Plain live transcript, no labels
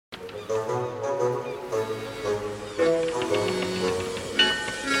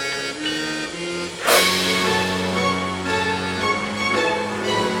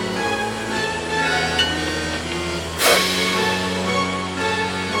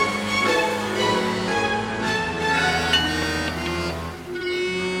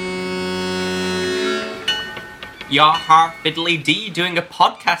Yar fiddly dee, doing a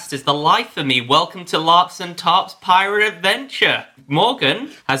podcast is the life of me. Welcome to LARPs and Tarps Pirate Adventure.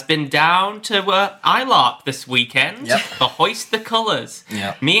 Morgan has been down to ILARP this weekend for Hoist the Colours.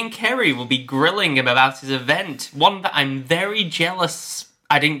 Yep. Me and Kerry will be grilling him about his event, one that I'm very jealous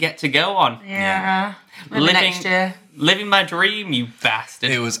I didn't get to go on. Yeah. Maybe next year. Living my dream, you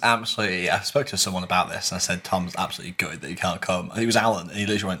bastard. It was absolutely... I spoke to someone about this and I said, Tom's absolutely gutted that he can't come. And it was Alan, and he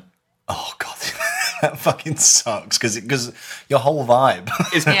literally went, oh, God, that fucking sucks, because your whole vibe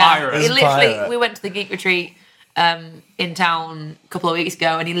is pirate. We went to the Geek Retreat in town a couple of weeks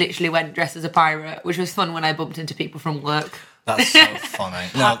ago, and he literally went dressed as a pirate, which was fun when I bumped into people from work. That's so funny.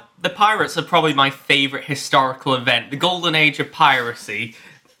 No. The pirates are probably my favourite historical event. The golden age of piracy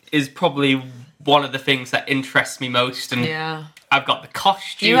is probably one of the things that interests me most, and I've got the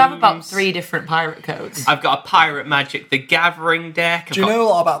costumes. You have about 3 different pirate codes. I've got a Pirate Magic the Gathering deck. Do you know a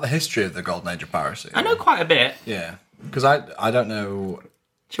lot about the history of the golden age of piracy? I know quite a bit. Yeah, because I don't know...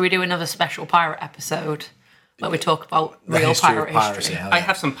 Should we do another special pirate episode where we talk about real pirate history? I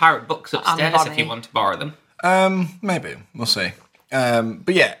have some pirate books upstairs if you want to borrow them. Maybe. We'll see.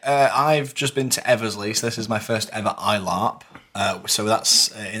 But yeah, I've just been to Eversley, so this is my first ever ILARP. So that's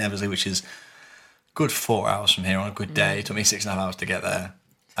in Eversley, which is good 4 hours from here on a good day. It took me 6.5 hours to get there.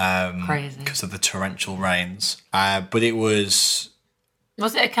 Crazy. Because of the torrential rains. But it was...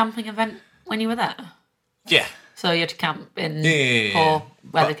 Was it a camping event when you were there? Yeah. So you had to camp in poor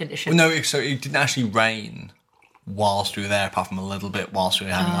weather conditions? No, so it didn't actually rain whilst we were there, apart from a little bit whilst we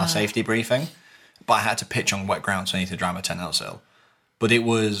were having our safety briefing. But I had to pitch on wet ground, so I needed to dry my tent out still. But it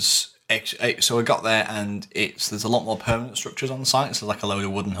was... So I got there, and there's a lot more permanent structures on site, so like a load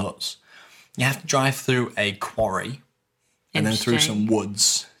of wooden huts. You have to drive through a quarry and then through some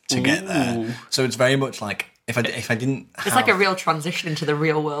woods to get there. So it's very much like if I didn't. It's like a real transition into the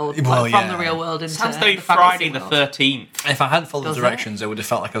real world. Well, from the real world into sounds like the Friday the world. 13th. If I hadn't followed the directions, it would have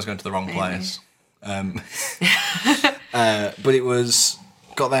felt like I was going to the wrong place. But it was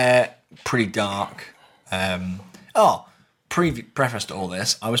got there pretty dark. Preface to all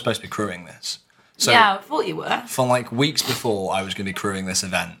this, I was supposed to be crewing this. So yeah, I thought you were. For like weeks before, I was going to be crewing this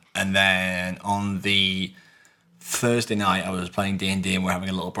event, and then on the Thursday night, I was playing D&D, and we're having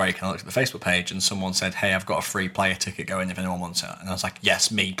a little break, and I looked at the Facebook page, and someone said, hey, I've got a free player ticket going if anyone wants it. And I was like,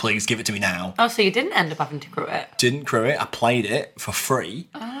 yes, me, please, give it to me now. Oh, so you didn't end up having to crew it? Didn't crew it. I played it for free.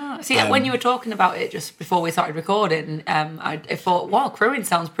 See, when you were talking about it just before we started recording, I thought, wow, crewing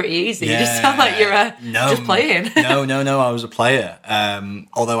sounds pretty easy. You just sound like you're just playing. No, I was a player.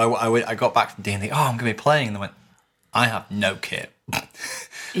 Although I got back from D&D, I'm going to be playing, and they went, I have no kit.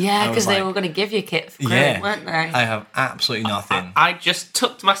 Yeah, because they were going to give you kit for crewing, weren't they? I have absolutely nothing. I just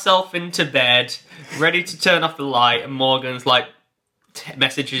tucked myself into bed, ready to turn off the light, and Morgan's like,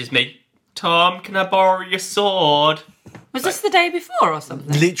 messages me, Tom, can I borrow your sword? Was this the day before or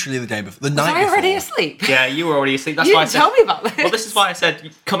something? Literally the day before. The night before. Was I already asleep? Yeah, you were already asleep. That's you why didn't tell me about this. Well, this is why I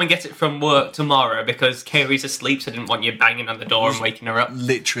said, come and get it from work tomorrow, because Kaylee's asleep, so I didn't want you banging on the door and waking her up.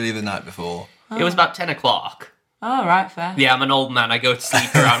 Literally the night before. It was about 10 o'clock. Oh, right, fair. Yeah, I'm an old man. I go to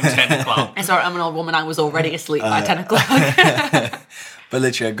sleep around 10 o'clock. It's alright, I'm an old woman. I was already asleep by 10 o'clock. But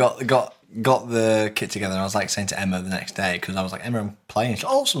literally, I got the kit together, and I was like saying to Emma the next day, because I was like, Emma, I'm playing. She's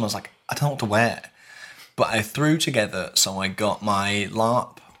awesome. I was like, I don't know what to wear. But I threw together, so I got my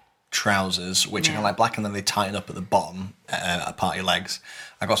LARP trousers, which are kind of like black, and then they tighten up at the bottom, at part of your legs.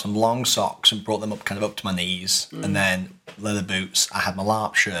 I got some long socks and brought them up kind of up to my knees, and then leather boots. I had my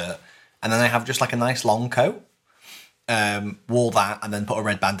LARP shirt, and then I have just like a nice long coat. Wore that, and then put a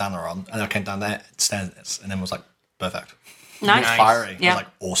red bandana on, and I came down there stairs, and then was like, perfect. Nice. Fiery. Yeah. It was like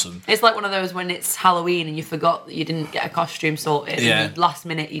awesome. It's like one of those when it's Halloween and you forgot that you didn't get a costume sorted, and last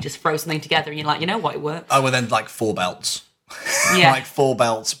minute you just throw something together, and you're like, you know what, it works. Oh, well then like 4 belts. Yeah. Like 4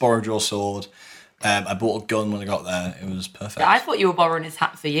 belts, borrowed your sword. I bought a gun when I got there. It was perfect. I thought you were borrowing his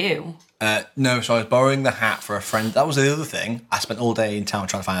hat for you. No, so I was borrowing the hat for a friend. That was the other thing. I spent all day in town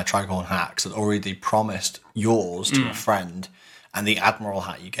trying to find a tricorn hat, because I'd already promised yours to a friend, and the Admiral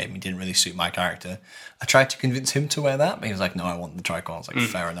hat you gave me didn't really suit my character. I tried to convince him to wear that, but he was like, no, I want the tricorn. I was like,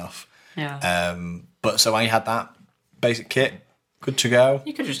 fair enough. Yeah. But so I had that basic kit, good to go.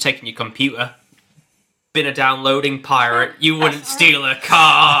 You could have just taken your computer. Been a downloading pirate, you wouldn't steal a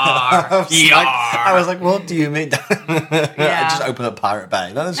car. I was like, what do you mean? I just opened up Pirate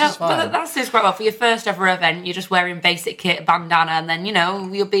Bay. That's just fine. But that suits quite well. For your first ever event, you're just wearing basic kit, bandana, and then,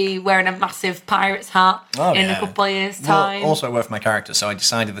 you'll be wearing a massive pirate's hat in a couple of years' time. Well, also worth my character. So I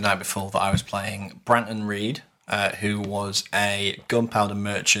decided the night before that I was playing Branton Reed, who was a gunpowder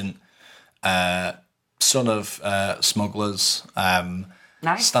merchant, son of smugglers,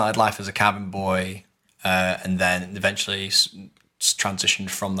 Nice. started life as a cabin boy, and then eventually transitioned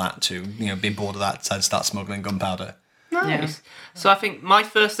from that to being bored of that, decided to start smuggling gunpowder. Nice. Yeah. So I think my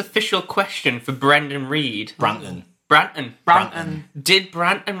first official question for Brendan Reid. Branton. Did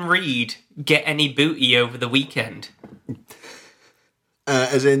Branton Reid get any booty over the weekend?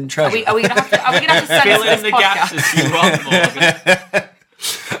 As in treasure. Are we gonna have to send Fill this in the podcast? gaps as you want, Morgan.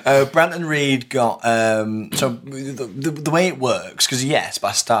 Branton Reid got so the way it works, because but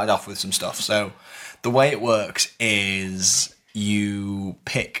I started off with some stuff. So the way it works is you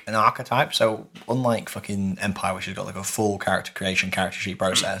pick an archetype. So unlike fucking Empire, which has got like a full character creation, character sheet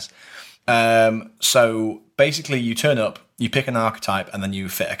process. So basically you turn up, you pick an archetype, and then you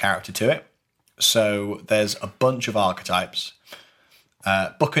fit a character to it. So there's a bunch of archetypes.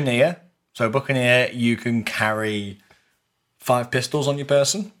 Buccaneer. So Buccaneer, you can carry 5 pistols on your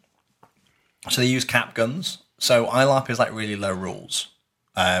person. So they use cap guns. So ILARP is like really low rules.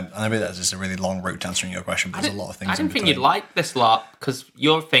 And I realize this is a really long route to answering your question, but there's a lot of things. I didn't think you'd like this lot because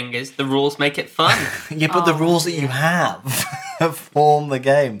your thing is the rules make it fun. Yeah, but the rules that you have form the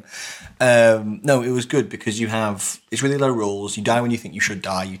game. No, it was good because it's really low rules. You die when you think you should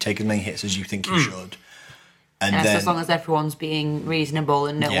die. You take as many hits as you think you should. And Yes, then, as long as everyone's being reasonable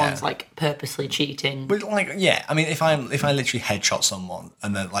and no Yeah. one's like purposely cheating. but I mean, if I literally headshot someone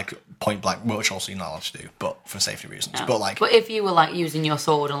and then like point blank, which also you're not allowed to do, but for safety reasons. No. But if you were like using your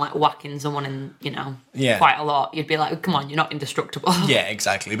sword and like whacking someone in, Yeah. quite a lot, you'd be like, come on, you're not indestructible. yeah,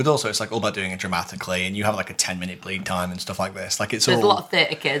 exactly. But also, it's like all about doing it dramatically, and you have like a 10-minute bleed time and stuff like this. Like it's There's all a lot of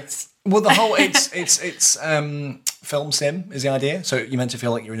theatre kids. well, the whole it's film sim is the idea. So you're meant to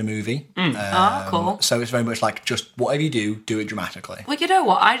feel like you're in a movie. Cool. So it's very much like just whatever you do it dramatically. Well, you know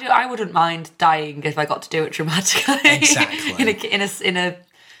what? I wouldn't mind dying if I got to do it dramatically. Exactly. in a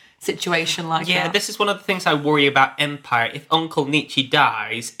situation like Yeah, that. this is one of the things I worry about Empire. If Uncle Nietzsche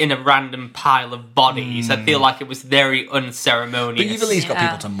dies in a random pile of bodies, I feel like it was very unceremonious. But you've at least got Yeah.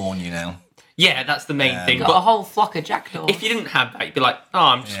 people to mourn you now. Yeah, that's the main thing. Got a But whole flock of jackdaws. if you didn't have that, you'd be like, oh,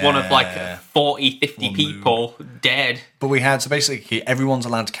 I'm just one of like Yeah. 40, 50 people dead. But we had, so basically everyone's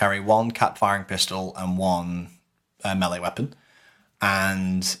allowed to carry 1 cap firing pistol and 1 melee weapon.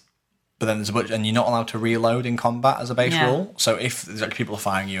 But then there's a bunch, and you're not allowed to reload in combat as a base rule. So if there's like people are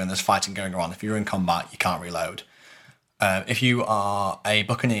firing you and there's fighting going on, if you're in combat, you can't reload. If you are a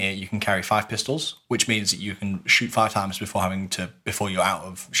Buccaneer, you can carry 5 pistols, which means that you can shoot 5 times before you're out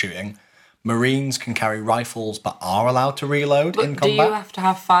of shooting. Marines can carry rifles but are allowed to reload in do combat. you have to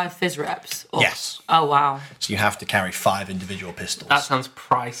have 5 fizz reps? Or- Yes. Oh, wow. So you have to carry 5 individial pistols. That sounds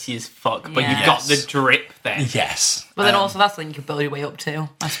pricey as fuck, but Yeah. you've got the Yes. drip then. Yes. But then also that's something you could build your way up to,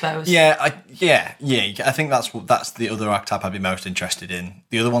 I suppose. Yeah. I think that's the other archetype I'd be most interested in.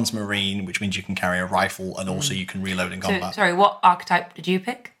 The other one's Marine, which means you can carry a rifle and also you can reload in So, combat. sorry, what archetype did you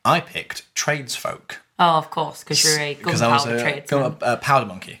pick? I picked tradesfolk. Oh, of course, because you're a Because I was gunpowder tradesman. a powder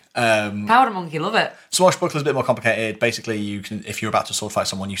monkey. Powder monkey, love it. Swashbuckler's a bit more complicated. Basically, you can, if you're about to sword fight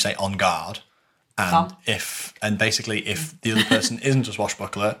someone, you say on guard, and if the other person isn't a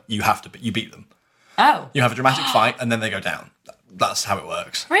swashbuckler, you beat them. Oh, You have a dramatic fight, and then they go down. That's how it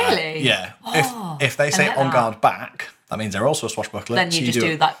works. Really? Yeah. Oh, if they say like on that. guard back, that means they're also a swashbuckler. then so you just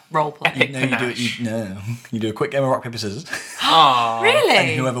do that role play. Epic No, you do it. You do a quick game of rock paper scissors, Really? and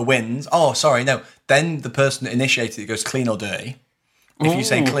whoever wins. Oh, sorry, no. Then the person that initiated it goes clean or dirty. If you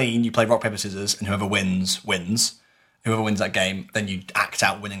say clean, you play rock paper scissors, and whoever wins wins. Whoever wins that game, then you act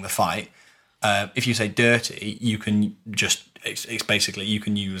out winning the fight. If you say dirty, you can just it's basically you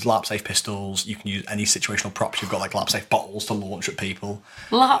can use LARP safe pistols. You can use any situational props. You've got like LARP safe bottles to launch at people.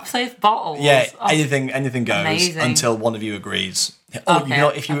 Lap safe bottles. Yeah, Oh, anything goes amazing. until one of you agrees. Or Okay,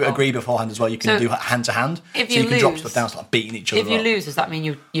 if you agree beforehand as well, you can So, do hand to hand. if So you you can drop lose- stuff down, start beating each other If you up. lose, does that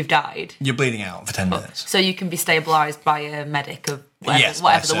mean you've died? You're bleeding out for 10 minutes. So you can be stabilised by a medic of whatever, Yes,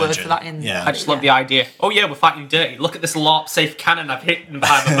 by a whatever the word surgeon. for that in. Yeah. I just love the idea. Oh yeah, we're fighting dirty. Look at this LARP safe cannon I've hit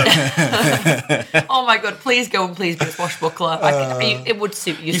behind the boat. Oh my god! Please go and please be a swashbuckler. It would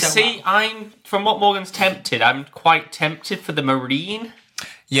suit you, You so see, well. from what Morgan's tempted, I'm quite tempted for the Marine.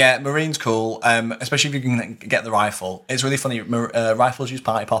 Yeah, Marine's cool, especially if you can get the rifle. It's really funny. Rifles use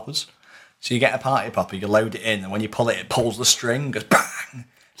party poppers. So you get a party popper, you load it in, and when you pull it, it pulls the string, goes bang.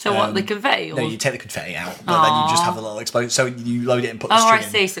 So what, the confetti? Or... No, you take the confetti out, but then you just have the little explosion. So you load it and put the Oh, I string in.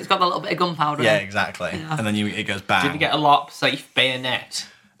 see. So it's got that little bit of gunpowder. Yeah, exactly. And then it goes bang. Did you get a LARP safe bayonet?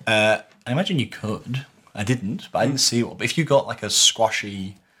 I imagine you could. I didn't, but I didn't see one. But if you got like a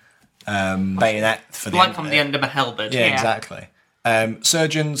squashy bayonet for the Like end on of the it- end of a halberd. Yeah, exactly.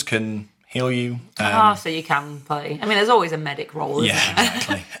 Surgeons can heal you. So you can play. I mean, there's always a medic role, isn't Yeah, there?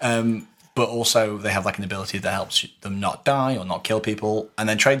 exactly. but also they have like an ability that helps them not die or not kill people. And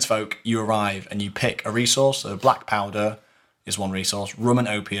then tradesfolk, you arrive and you pick a resource. So black powder is one resource, rum and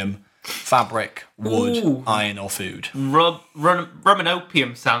opium, fabric, wood, iron, or food. Rum and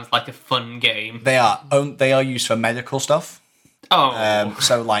opium sounds like a fun game. They are used for medical stuff. Oh.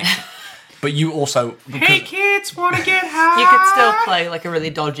 So like, but you also... Hey kids, want to get high? You could still play like a really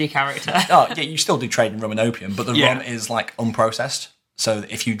dodgy character. Oh, yeah, you still do trade in rum and opium, but the rum is like unprocessed. So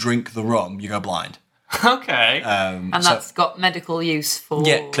if you drink the rum, you go blind. Okay. And that's got medical use for...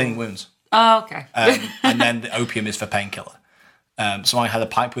 Yeah, cleaning wounds. Oh, okay. And then the opium is for painkiller. So I had a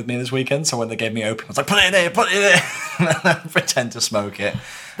pipe with me this weekend, so when they gave me opium, I was like, put it in there, and I pretend to smoke it.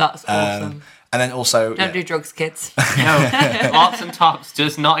 That's awesome. And then also... Don't do drugs, kids. No, Arts and Tops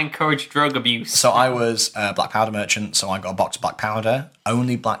does not encourage drug abuse. So I was a black powder merchant, so I got a box of black powder.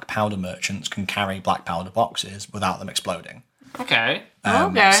 Only black powder merchants can carry black powder boxes without them exploding. Okay.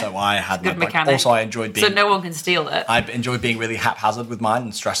 Okay. So I had Good my mechanic. Also, I enjoyed being... So no one can steal it. I enjoyed being really haphazard with mine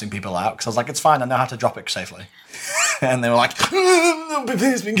and stressing people out, because I was like, it's fine, I know how to drop it safely. And they were like,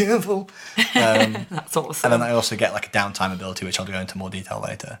 please be careful. That's awesome. And then I also get like a downtime ability, which I'll go into more detail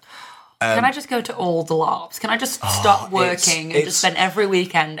later. Can I just go to all the LARPs? Can I just stop working and just spend every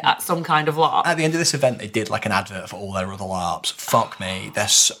weekend at some kind of LARP? At the end of this event, they did like an advert for all their other LARPs. Fuck me.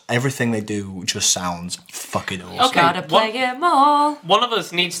 Everything they do just sounds fucking awesome. Okay. Gotta play them all. One of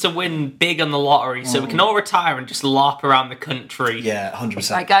us needs to win big on the lottery so we can all retire and just LARP around the country. Yeah,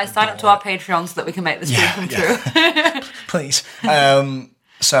 100%. Right, guys, sign up to our Patreon so that we can make this dream come true. Please.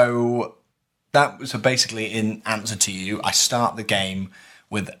 So that was basically in answer to you. I start the game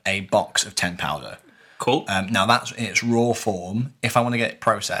with a box of 10 powder. Cool. Now that's in its raw form. If I want to get it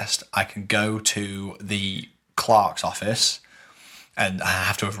processed, I can go to the clerk's office, and I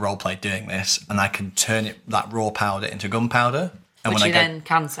have to have roleplayed doing this, and I can turn that raw powder into gunpowder. And Which when you then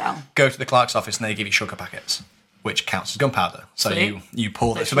can sell. go to the clerk's office, and they give you sugar packets, which counts as gunpowder. So Sweet. you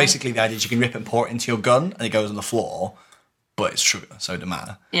pour that. So basically, the idea is you can rip it and pour it into your gun, and it goes on the floor, but it's sugar, so it doesn't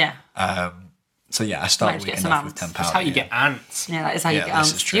matter. Yeah. So yeah, I started Might just weekend get off some with 10 ants. powder. That's how you get ants. Yeah, that is how you Yeah, get this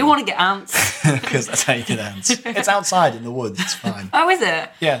ants. is true. You want to get ants? Because that's how you get ants. It's outside in the woods. It's fine. Oh, is it?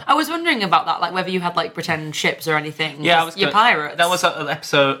 Yeah. I was wondering about that, like whether you had like pretend ships or anything. Yeah, I was You're gonna- pirates. That was an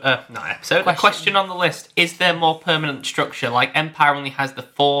episode, a question on the list. Is there more permanent structure? Like Empire only has the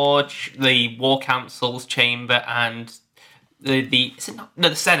forge, the War Council's chamber, and the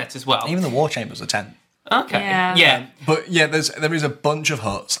Senate as well. Even the war chambers are 10. Okay. Yeah. But yeah, there is a bunch of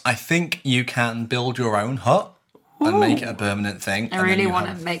huts. I think you can build your own hut and make it a permanent thing. I really want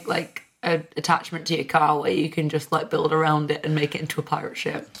to make like an attachment to your car where you can just like build around it and make it into a pirate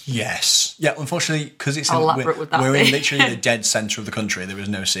ship. Yes. Yeah, unfortunately, because it's How elaborate would that we're be? in literally the dead centre of the country. There is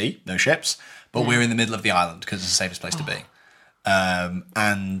no sea, no ships, but we're in the middle of the island because it's the safest place to be.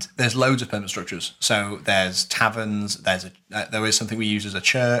 And there's loads of permanent structures. So there's taverns. There is something we use as a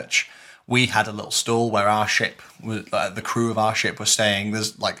church. We had a little stall where our ship, the crew of our ship was staying.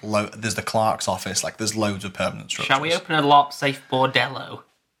 There's like there's the clerk's office. Like there's loads of permanent structures. Shall we open a LARP safe bordello?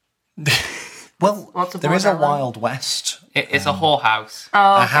 Well, What's a there is a bordello? Wild West, It's a whorehouse.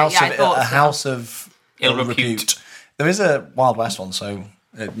 Oh, okay. a house yeah, I of thought a so. house of Ill ill repute. repute. There is a Wild West one, so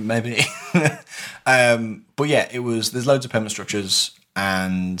maybe. But yeah, there's loads of permanent structures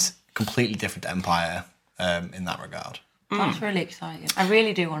and completely different to Empire in that regard. That's really exciting. I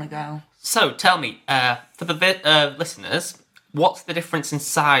really do want to go. So tell me, for the listeners, what's the difference in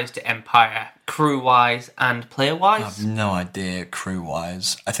size to Empire, crew-wise and player-wise? I have no idea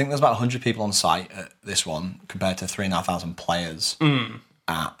crew-wise. I think there's about 100 people on site at this one compared to 3,500 players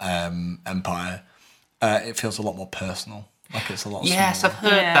at Empire. It feels a lot more personal. Like it's a lot Yes, smaller. I've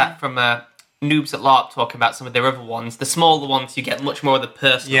heard that from noobs at LARP talking about some of their other ones. The smaller ones, you get much more of the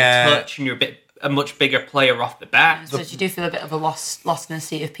personal touch, and you're a much bigger player off the bat. So you do feel a bit of a lost in a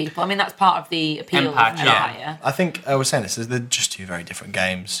sea of people. I mean, that's part of the appeal Empire, of yeah. Empire. I think I was saying this, they're just two very different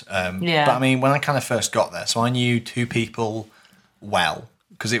games. Yeah. But I mean, when I kind of first got there, so I knew two people well,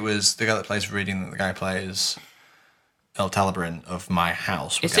 because it was the guy that plays Viridian and the guy who plays El Talabrin of my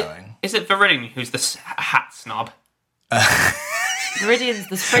house were going. Is it Viridian who's the hat snob? Viridian's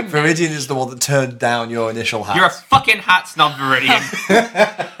the spring. Viridian is the one that turned down your initial hat. You're a fucking hat snob, Viridian.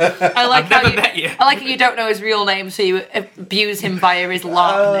 I like I've never how met you. I like how you don't know his real name, so you abuse him via his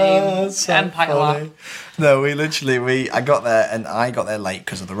LARP name. So Empire funny. LARP. No, I got there and I got there late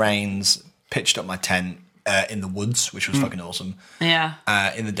because of the rains. Pitched up my tent in the woods, which was fucking awesome. Yeah.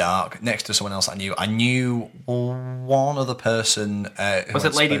 In the dark, next to someone else I knew. I knew one other person. Was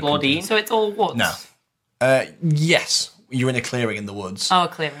it Lady Blordine? So it's all woods. No. Yes, you're in a clearing in the woods. Oh,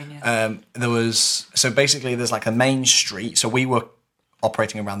 clearing. Yeah. There was basically there's like a main street. So we were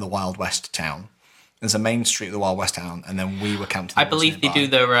operating around the Wild West town. There's a main street of the Wild West town, and then we were camped. I believe they do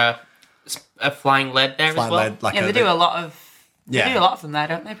their a flying lead there flying as well. Lead, like they do a lot of. Yeah. They do a lot of them there,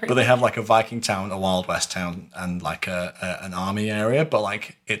 don't they? But they have like a Viking town, a Wild West town, and like an army area. But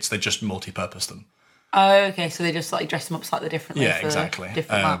like they just multi-purpose them. Oh, okay. So they just like dress them up slightly differently. Yeah, for exactly.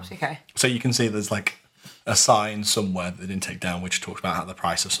 Different maps. Okay. So you can see there's like a sign somewhere that they didn't take down, which talks about how the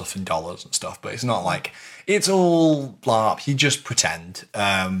price of stuff in dollars and stuff. But it's not like it's all blah. You just pretend.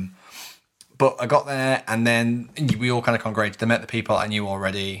 But I got there, and then we all kind of congregated. I met the people I knew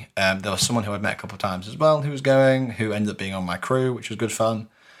already. There was someone who I'd met a couple of times as well who was going, who ended up being on my crew, which was good fun.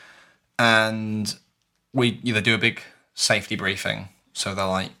 And we do a big safety briefing. So they're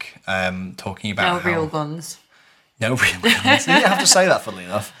like talking about real guns. No real guns. You didn't have to say that, funnily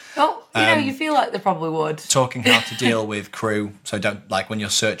enough. Well, you feel like they probably would. Talking how to deal with crew. So don't, like when you're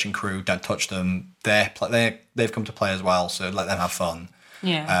searching crew, don't touch them. They've come to play as well, so let them have fun.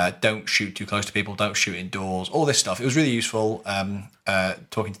 Yeah. Don't shoot too close to people. Don't shoot indoors. All this stuff. It was really useful.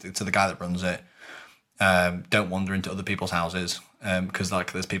 Talking to the guy that runs it. Don't wander into other people's houses because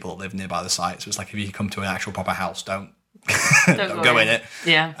like there's people that live nearby the site. So it's like if you come to an actual proper house, don't go in it.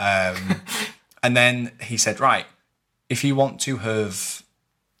 Yeah. And then he said, right, if you want to have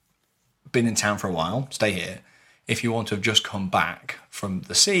been in town for a while, stay here. If you want to have just come back from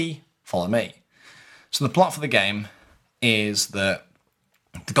the sea, follow me. So the plot for the game is that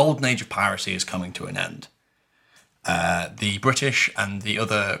the golden age of piracy is coming to an end. The British and the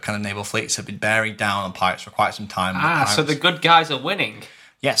other kind of naval fleets have been bearing down on pirates for quite some time. So the good guys are winning.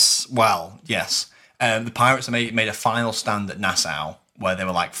 Yes, well, yes. The pirates have made a final stand at Nassau where they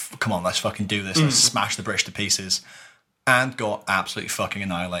were like, come on, let's fucking do this. Let's smash the British to pieces. And got absolutely fucking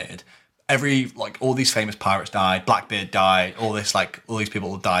annihilated. All these famous pirates died. Blackbeard died. All these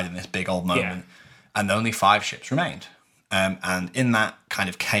people died in this big old moment. Yeah. And only 5 ships remained. And in that kind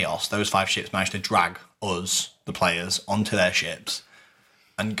of chaos, those 5 ships managed to drag us, the players, onto their ships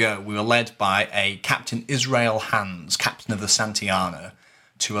and go. We were led by a Captain Israel Hans, captain of the Santillana,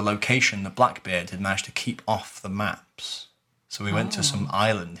 to a location that Blackbeard had managed to keep off the maps. So we went to some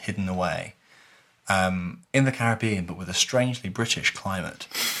island hidden away in the Caribbean, but with a strangely British climate.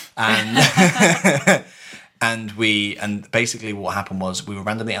 And and basically what happened was we were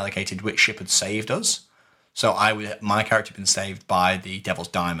randomly allocated which ship had saved us. So my character had been saved by the Devil's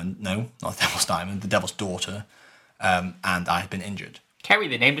Diamond. No, not the Devil's Diamond, the Devil's Daughter. And I had been injured. Kerry,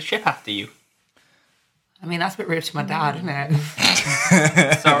 they named a ship after you. I mean, that's a bit rude to my dad, isn't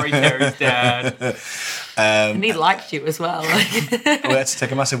it? Sorry, Kerry's dad. And he liked you as well. We had to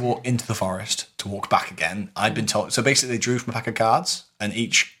take a massive walk into the forest to walk back again. I'd been told... So basically, they drew from a pack of cards, and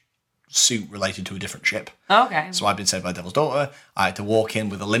each suit related to a different ship. Okay. So I'd been saved by Devil's Daughter. I had to walk in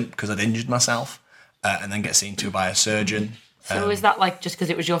with a limp because I'd injured myself. And then get seen to by a surgeon. So is that like just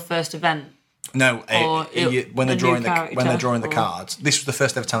because it was your first event? No, when they're drawing the cards. This was the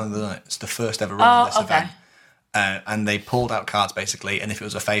first ever time they've done it. It's the first ever run of this event. And they pulled out cards basically, and if it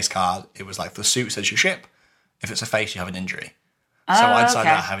was a face card, it was like the suit says your ship. If it's a face, you have an injury. So I decided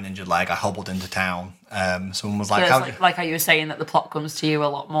I have an injured leg. I hobbled into town. Someone was like, so like how you were saying that the plot comes to you a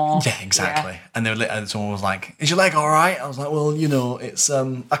lot more. Yeah, exactly. Yeah. And someone was like, "Is your leg all right?" I was like, "Well, it's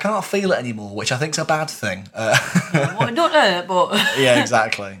I can't feel it anymore," which I think's a bad thing. Well, it don't hurt, but yeah,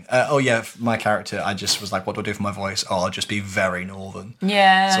 exactly. My character, I just was like, "What do I do for my voice?" Oh, I'll just be very northern.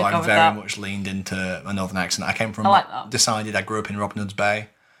 Yeah. So I very much leaned into a northern accent. I came from. Decided I grew up in Robin Hood's Bay,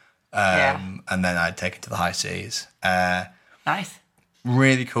 and then I'd taken to the high seas. Nice.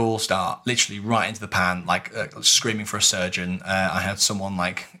 Really cool start, literally right into the pan, screaming for a surgeon. I had someone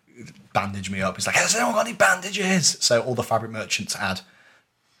bandage me up. He's like, has anyone got any bandages? So all the fabric merchants had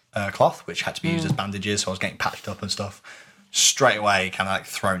cloth, which had to be used as bandages, so I was getting patched up and stuff. Straight away, kind of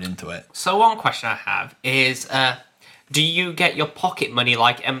thrown into it. So one question I have is, do you get your pocket money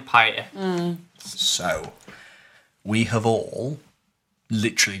like Empire? So, we have all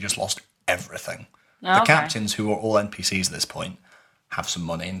literally just lost everything. Oh, the captains, who are all NPCs at this point, have some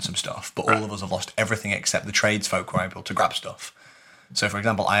money and some stuff, but all of us have lost everything except the tradesfolk were able to grab stuff. So, for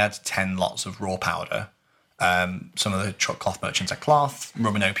example, I had 10 lots of raw powder. Some of the cloth merchants had cloth,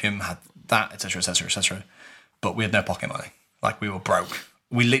 rum and opium had that, etc., etc., etc. But we had no pocket money. We were broke.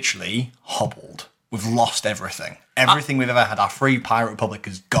 We literally hobbled. We've lost everything. Everything we've ever had. Our free pirate republic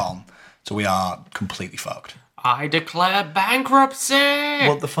is gone. So we are completely fucked. I declare bankruptcy!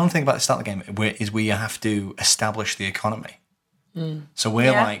 Well, the fun thing about the start of the game is we have to establish the economy. So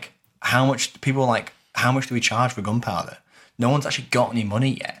we're how much do we charge for gunpowder? No one's actually got any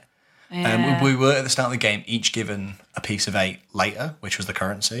money yet. Yeah. We were at the start of the game each given a piece of 8 later, which was the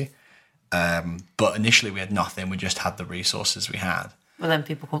currency. But initially we had nothing. We just had the resources we had. Well, then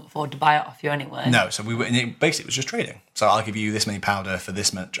people couldn't afford to buy it off you anyway. No, so we were, and it basically was just trading. So I'll give you this many powder for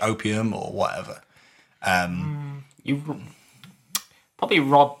this much opium or whatever. You probably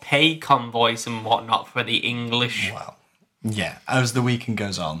rob pay convoys and whatnot for the English. Well, yeah, as the weekend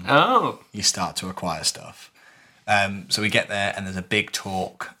goes on, you start to acquire stuff. So we get there, and there's a big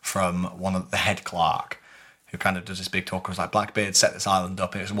talk from one of the head clerk, who kind of does this big talk. It was like, Blackbeard set this island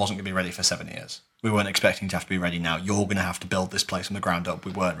up, and it wasn't going to be ready for 7 years. We weren't expecting to have to be ready now. You're going to have to build this place from the ground up.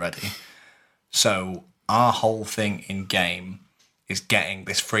 We weren't ready. So our whole thing in game is getting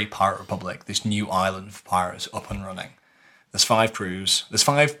this free pirate republic, this new island for pirates, up and running. There's 5 crews. There's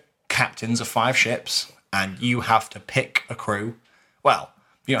 5 captains of 5 ships, and you have to pick a crew. Well,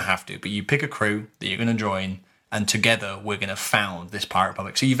 you don't have to, but you pick a crew that you're going to join, and together we're going to found this pirate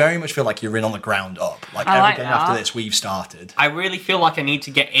republic. So you very much feel like you're in on the ground up. Like every game after this, we've started. I really feel like I need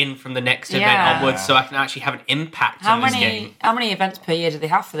to get in from the next event onwards so I can actually have an impact on this game. How many events per year do they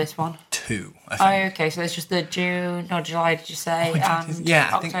have for this one? 2, I think. Oh, okay. So it's just the June or July, did you say?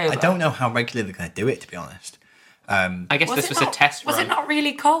 I don't know how regularly they're going to do it, to be honest. I guess this was a test run. Was it not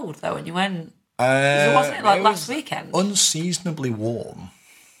really cold, though, when you went? Wasn't it like last weekend? Unseasonably warm.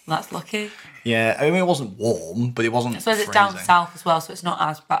 That's lucky. Yeah, I mean, it wasn't warm, but it wasn't I suppose freezing. it's down south as well, so it's not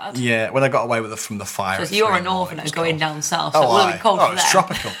as bad. Yeah, when I got away with it from the fire. So you're a northerner going down south, so it will be cold for them. It's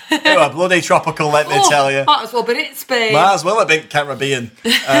tropical. It's bloody tropical, let me tell you. Might as well be in Spain. Might as well have been Caribbean.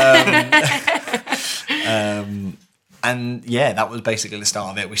 And yeah, that was basically the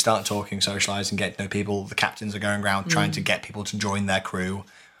start of it. We start talking, socialising, getting to know people. The captains are going around trying to get people to join their crew.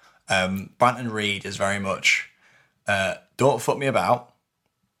 Branton Reed is very much, don't fuck me about.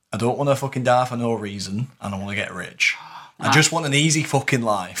 I don't want to fucking die for no reason, and I want to get rich. I just want an easy fucking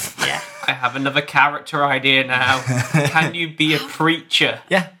life. Yeah, I have another character idea now. Can you be a preacher?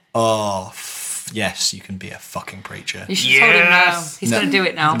 Yeah. Oh, yes, you can be a fucking preacher. You should tell him now. He's going to do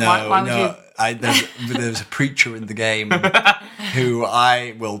it now. Why would you? There's a preacher in the game who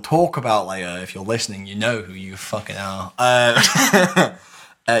I will talk about later. If you're listening, you know who you fucking are.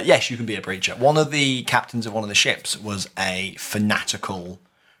 Yes, you can be a preacher. One of the captains of one of the ships was a fanatical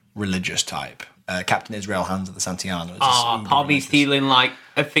religious type. Captain Israel Hands of the Santiano. Probably feeling like,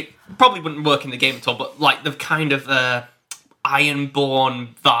 I think, probably wouldn't work in the game at all, but like the kind of Ironborn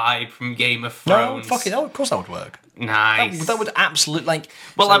vibe from Game of Thrones. No, fucking hell, of course that would work. Nice. That would absolutely, like...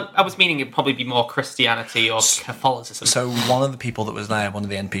 Well, I was meaning it'd probably be more Christianity or Catholicism. So one of the people that was there, one of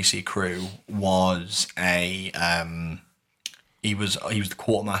the NPC crew, was a... He was the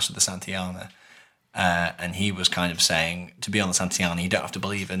quartermaster of the Santiana. And he was kind of saying, to be on the Santiana, you don't have to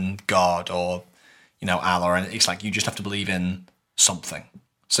believe in God or, Allah, and it's like you just have to believe in something.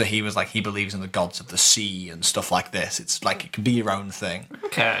 So he was like, he believes in the gods of the sea and stuff like this. It's like, it can be your own thing.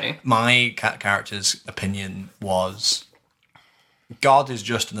 Okay. My character's opinion was, God is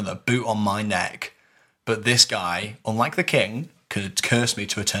just another boot on my neck, but this guy, unlike the king, could curse me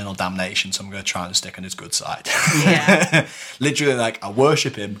to eternal damnation, so I'm going to try and stick on his good side. Yeah. Literally, like, I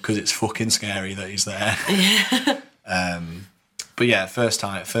worship him because it's fucking scary that he's there. Yeah. But yeah, first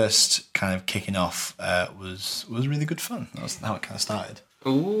kind of kicking off was really good fun. That was how it kind of started.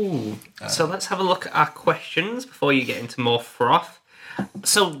 Ooh. So let's have a look at our questions before you get into more froth.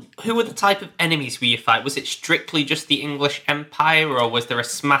 So, who were the type of enemies you fight? Was it strictly just the English Empire, or was there a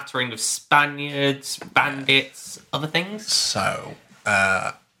smattering of Spaniards, bandits, other things? So,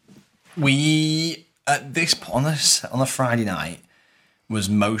 we at this on a Friday night was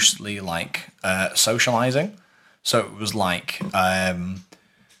mostly like socializing. So it was like getting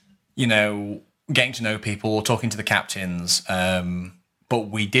to know people, talking to the captains. But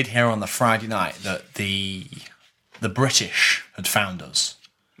we did hear on the Friday night that the British had found us.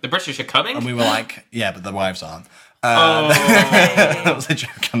 The British are coming? And we were like, yeah, but their wives aren't. That was a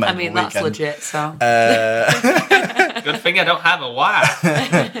joke I made that's legit, so. Good thing I don't have a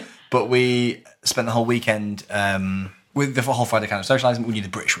wife. But we spent the whole weekend with the whole Friday kind of socialising. We knew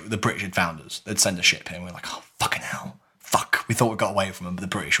the British had found us. They'd send a ship here, and we were like, oh, fucking hell. Fuck. We thought we got away from them, but the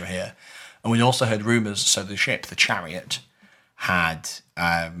British were here. And we also heard rumours, so the ship, the Chariot, had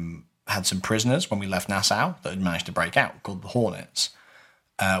some prisoners when we left Nassau that had managed to break out, called the Hornets.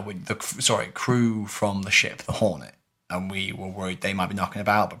 Crew from the ship, the Hornet. And we were worried they might be knocking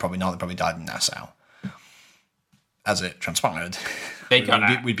about, but probably not. They probably died in Nassau. As it transpired,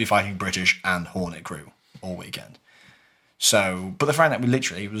 we'd be fighting British and Hornet crew all weekend. So, but the Friday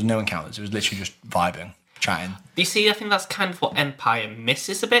night, it was no encounters. It was literally just vibing, chatting. Do you see, I think that's kind of what Empire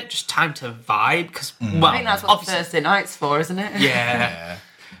misses a bit, just time to vibe, because, I think that's what Thursday night's for, isn't it? Yeah.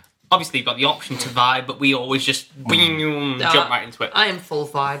 Obviously, you've got the option to vibe, but we always just jump right into it. I am full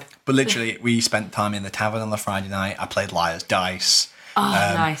vibe. But literally, we spent time in the tavern on the Friday night. I played Liar's Dice.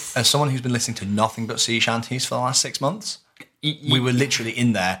 Nice. As someone who's been listening to nothing but sea shanties for the last 6 months, we were literally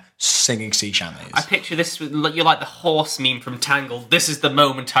in there singing sea shanties. I picture this, you're like the horse meme from Tangled. This is the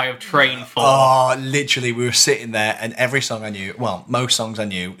moment I have trained for. Oh, literally, we were sitting there, and every song I knew, well, most songs I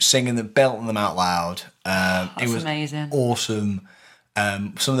knew, singing them, belting them out loud. It was amazing. Awesome.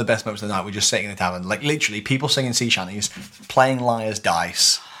 Some of the best moments of the night were just sitting in the tavern, like literally people singing sea shanties, playing liar's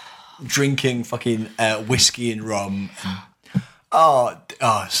dice, drinking fucking whiskey and rum.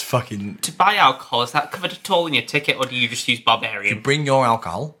 It's fucking... To buy alcohol, is that covered at all in your ticket, or do you just use Barbarian? You bring your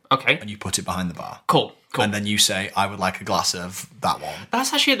alcohol, okay, and you put it behind the bar. Cool. And then you say, I would like a glass of that one.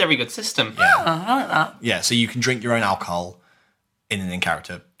 That's actually a very good system. Yeah. Oh, I like that. Yeah, so you can drink your own alcohol in an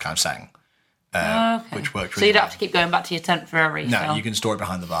in-character kind of setting. Which worked really So you don't well. have to keep going back to your tent for a refill. No, you can store it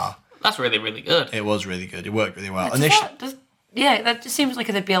behind the bar. That's really, really good. It was really good. It worked really well. That just seems like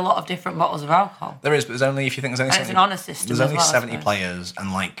there'd be a lot of different bottles of alcohol. There is, but there's only, if you think there's only And 70, it's an honor system. there's only as well, 70 players,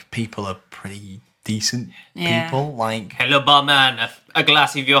 and like people are pretty decent Yeah. people. Like Hello, barman. A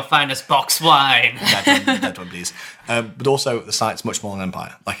glass of your finest box wine. that one, please. But also, the site's much more than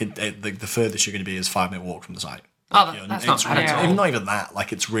Empire. Like the furthest you're going to be is 5-minute walk from the site. Oh, that's not bad at all. Not even that.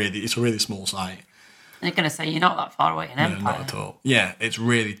 Like it's a really small site. They're going to say you're not that far away in No, Empire. not at all. Yeah, it's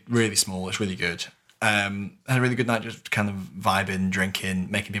really, really small. It's really good. Had a really good night just kind of vibing,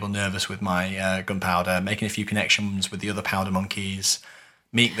 drinking, making people nervous with my gunpowder, making a few connections with the other powder monkeys,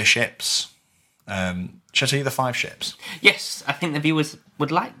 meeting the ships. Should I tell you the 5 ships? Yes, I think the viewers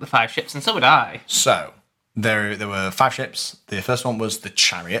would like the 5 ships, and so would I. So, there were 5 ships. The first one was the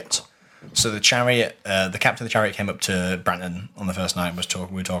Chariot. So the Chariot, the captain of the Chariot came up to Branton on the first night and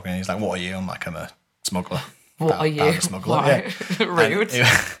we were talking, and he's like, what are you? I'm like, I'm a smuggler. What are you? Smuggler. Why? Yeah. Rude.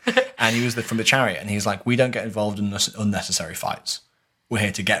 And he was from the Chariot, and he's like, we don't get involved in unnecessary fights. We're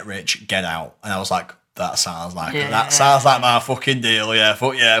here to get rich, get out. And I was like, that sounds like my fucking deal. Yeah,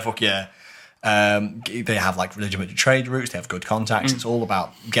 fuck yeah. They have like legitimate trade routes. They have good contacts. It's all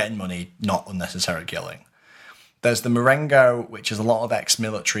about getting money, not unnecessary killing. There's the Marengo, which is a lot of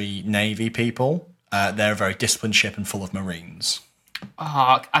ex-military Navy people. They're a very disciplined ship and full of Marines.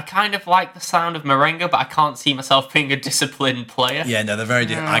 Oh, I kind of like the sound of Marengo, but I can't see myself being a disciplined player. Yeah, no, they're very...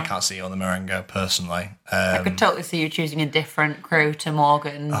 I can't see you on the Marengo, personally. I could totally see you choosing a different crew to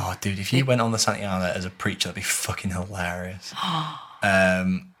Morgan. Oh, dude, if you went on the Santiana as a preacher, that'd be fucking hilarious.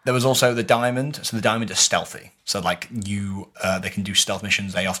 There was also the Diamond. So the Diamond is stealthy. So, like, they can do stealth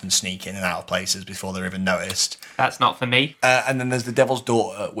missions. They often sneak in and out of places before they're even noticed. That's not for me. And then there's the Devil's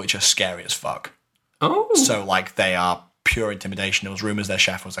Daughter, which are scary as fuck. Oh. So, like, they are pure intimidation. There was rumours their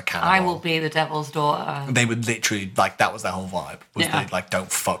chef was a cannibal. I will be the Devil's Daughter. They would literally, like, that was their whole vibe. Was they, like,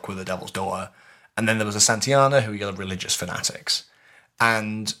 don't fuck with the Devil's Daughter. And then there was a Santiana, who are religious fanatics.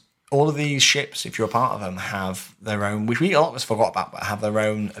 And all of these ships, if you're a part of them, have their own, which a lot of us forgot about, but have their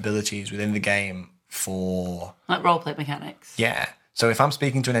own abilities within the game for... Like roleplay mechanics. Yeah. So if I'm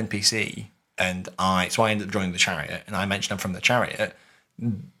speaking to an NPC, and I ended up joining the Chariot, and I mention I'm from the Chariot,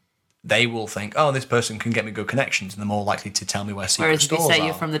 they will think, oh, this person can get me good connections, and they're more likely to tell me where secret Whereas if stores you say are.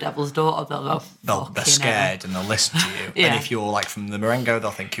 you're from the Devil's Daughter, they'll go, They're scared and they'll listen to you. Yeah. And if you're like from the Marengo,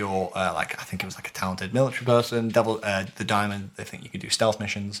 they'll think you're I think it was like a talented military person. The Diamond, they think you can do stealth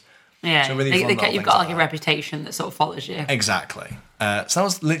missions. Yeah, So really you've got like a reputation that sort of follows you. Exactly. So that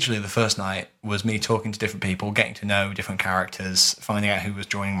was literally the first night, was me talking to different people, getting to know different characters, finding out who was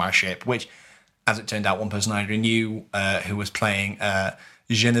joining my ship, which, as it turned out, one person I knew who was playing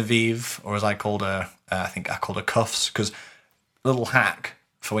Genevieve, or as I called her, I think I called her Cuffs, because little hack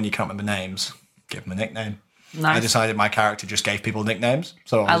for when you can't remember names, give them a nickname. Nice. I decided my character just gave people nicknames.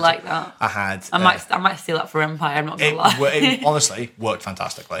 So I like that. I might steal that for Empire, I'm not going to lie. it honestly worked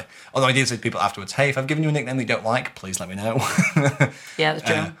fantastically. Although I did say to people afterwards, hey, if I've given you a nickname that you don't like, please let me know. Yeah, that's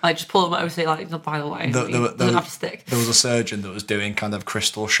true. I just pull them over, say, like, by the way, it doesn't have to stick. There was a surgeon that was doing kind of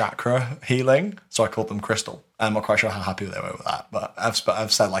crystal chakra healing, so I called them Crystal. I'm not quite sure how happy they were with that, but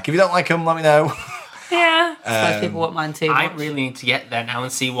I've said, like, if you don't like them, let me know. Yeah, I suppose people won't mind too I much. really need to get there now and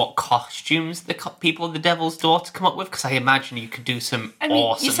see what costumes the people of the Devil's Daughter come up with, because I imagine you could do some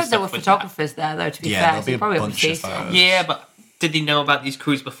awesome you said stuff there were with photographers there, though, to be Yeah, fair, there'll so be you a probably won't bunch see of some. those. Yeah, but did they know about these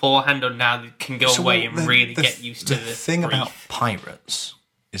crews beforehand, or now they can go away and really get used to the thing brief? about pirates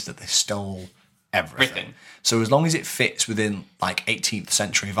is that they stole everything. So as long as it fits within like 18th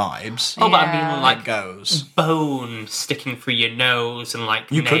century vibes, but I mean, like, it goes. Bone sticking through your nose and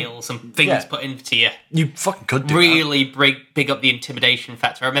like nails and things put into you. You fucking could do really big up the intimidation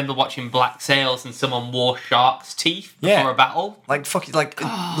factor. I remember watching Black Sails and someone wore shark's teeth before a battle. Like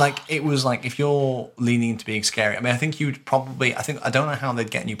like it was like if you're leaning into being scary. I mean, I think you'd probably. I don't know how they'd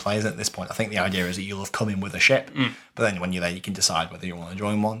get new players at this point. I think the idea is that you'll have come in with a ship, but then when you're there, you can decide whether you want to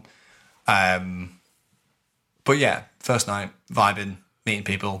join one. But yeah, first night, vibing, meeting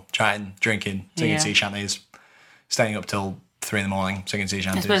people, chatting, drinking, singing sea shanties, staying up till 3 a.m, singing sea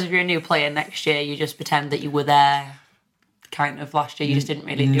shanties. I suppose if you're a new player next year, you just pretend that you were there kind of last year. You just didn't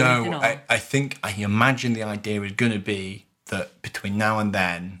really do anything. I imagine the idea is going to be that between now and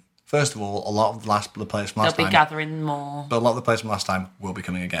then, first of all, a lot of the players from last time... They'll be gathering more. But a lot of the players from last time will be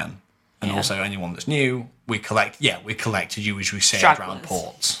coming again. And also anyone that's new, we collected you as we sailed around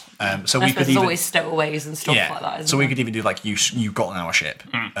ports. So we could even, always stowaways and stuff like that. So we could even do like you got on our ship,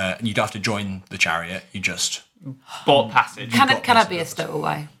 and you don't have to join the chariot. You just bought passage. Can I be a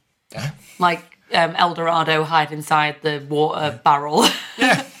stowaway? Yeah. Like El Dorado hide inside the water barrel.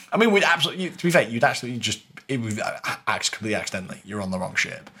 Yeah. I mean, we'd absolutely. To be fair, you'd actually just. It would completely accidentally. You're on the wrong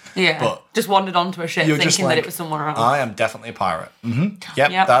ship. Yeah. But just wandered onto a ship thinking that it was somewhere else. I am definitely a pirate. Mm-hmm.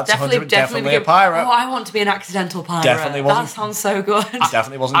 Yep. That's definitely a pirate. Oh, I want to be an accidental pirate. Definitely wasn't. That sounds so good.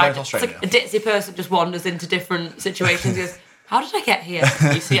 Definitely wasn't going to Australia. It's like a ditzy person just wanders into different situations. Goes, how did I get here?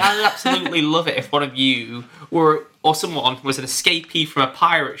 You see, I'd absolutely love it if one of you or someone was an escapee from a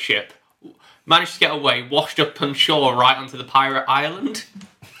pirate ship, managed to get away, washed up on shore right onto the pirate island.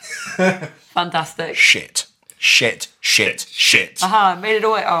 Fantastic. Shit. Aha, I made it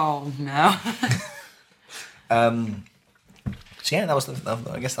away. Oh, no. So yeah,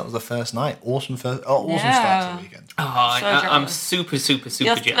 I guess that was the first night. Awesome start to the weekend. I'm super jealous.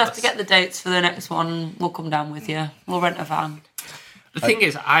 You'll have to get the dates for the next one. We'll come down with you. We'll rent a van. The thing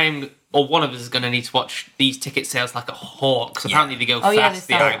is, one of us is going to need to watch these ticket sales like a hawk, because apparently they go fast.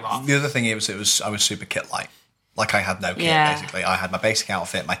 The other thing I was super kit light. Like I had no kit basically. I had my basic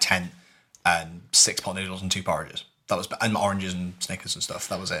outfit, my tent, and 6 pot noodles and 2 porridges. And oranges and Snickers and stuff.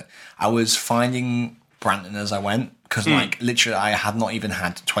 That was it. I was finding Branton as I went because, like, literally, I had not even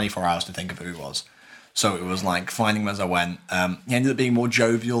had 24 hours to think of who he was. So it was like finding him as I went. He ended up being more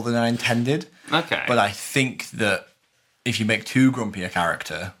jovial than I intended. Okay. But I think that if you make too grumpy a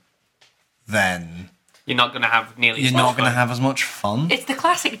character, then you're not going to have as much fun. It's the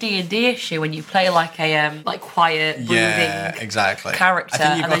classic D&D issue when you play like a quiet, brooding character,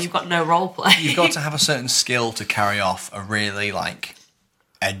 and then you've got no role play. You've got to have a certain skill to carry off a really like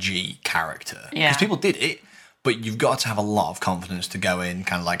edgy character. Yeah. Because people did it, but you've got to have a lot of confidence to go in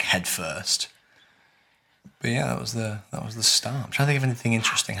kind of like head first. But yeah, that was the start. I'm trying to think of anything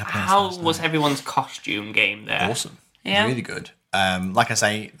interesting happening. How was everyone's costume game there? Awesome. Yeah. Really good. Like I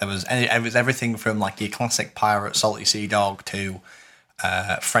say, it was everything from like your classic pirate salty sea dog to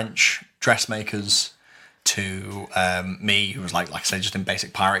French dressmakers to me, who was like I say, just in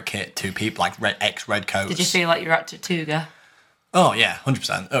basic pirate kit, to people like red coats. Did you feel like you were at Tortuga? Oh yeah,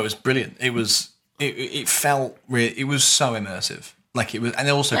 100%. Oh, it was brilliant. It felt really. It was so immersive. Like it was, and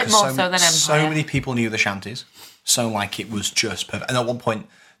also because so many people knew the shanties, so like it was just perfect. And at one point,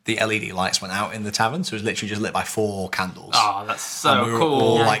 the LED lights went out in the tavern, so it was literally just lit by 4 candles. Oh, that's so and we were cool!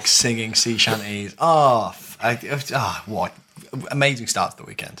 All like singing sea shanties. What amazing start to the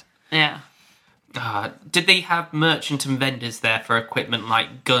weekend. Yeah. Did they have merchant and vendors there for equipment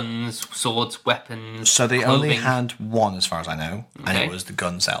like guns, swords, weapons? So they clothing? only had one, as far as I know, and it was the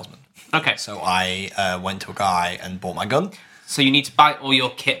gun salesman. Okay. So I went to a guy and bought my gun. So you need to buy all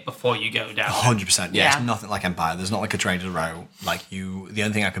your kit before you go down. 100%. Yeah, it's nothing like Empire. There's not like a Trader's Row. The only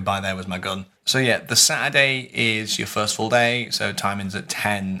thing I could buy there was my gun. So yeah, the Saturday is your first full day. So timing's at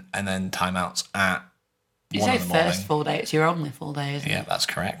 10, and then timeouts at 1 in the morning. First full day. It's your only full day, isn't it? Yeah, that's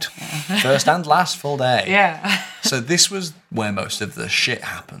correct. Yeah. First and last full day. Yeah. So this was where most of the shit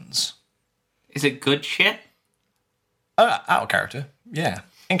happens. Is it good shit? Out of character. Yeah,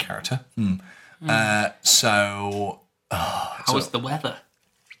 in character. How was the weather?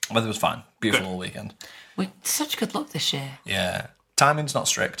 Weather was fine. Beautiful all weekend. Such good luck this year. Yeah. Timing's not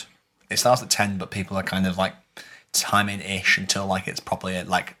strict. It starts at 10, but people are kind of like timing-ish until like it's properly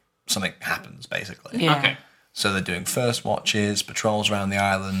like something happens, basically. Yeah. Okay. So they're doing first watches, patrols around the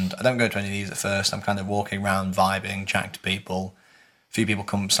island. I don't go to any of these at first. I'm kind of walking around, vibing, chatting to people. A few people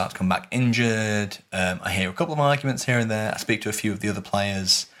start to come back injured. I hear a couple of arguments here and there. I speak to a few of the other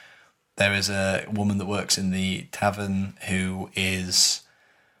players. There is a woman that works in the tavern who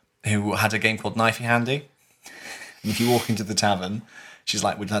had a game called Knifey Handy. And if you walk into the tavern, She's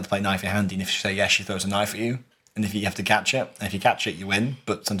like, would you like to play knife your handy? And if you say yes, she throws a knife at you. And if you have to catch it, and if you catch it, you win.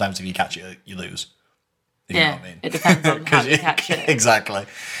 But sometimes if you catch it, you lose. If you know what I mean. It depends on how you catch it. Exactly.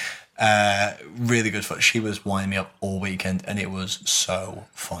 Really good fun. She was winding me up all weekend, and it was so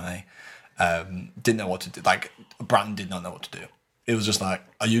funny. Didn't know what to do. Like, Brandon did not know what to do. It was just like,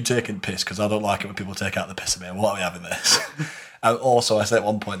 are you taking piss? Because I don't like it when people take out the piss of me. Why are we having this? And also, I said at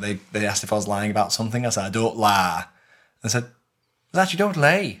one point, they asked if I was lying about something. I said, I don't lie. And I said, that you don't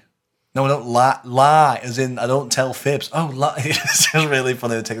lie. No, I don't lie, as in I don't tell fibs. Oh, lie. It's just really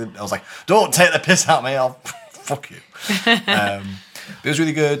funny. I was like, don't take the piss out of me. I'll fuck you. It was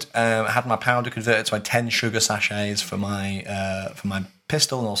really good. I had my powder converted to my 10 sugar sachets for my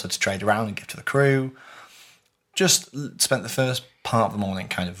pistol, and also to trade around and give to the crew. Just spent the first part of the morning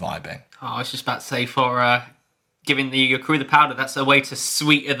kind of vibing. Oh, I was just about to say, for giving your crew the powder, that's a way to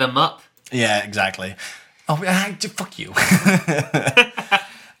sweeten them up. Yeah, exactly. Oh, fuck you.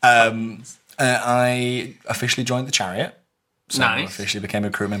 I officially joined the Chariot. So I officially became a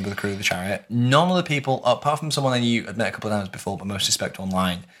crew member of the crew of the Chariot. None of the people, apart from someone I knew, I'd met a couple of times before, but most suspect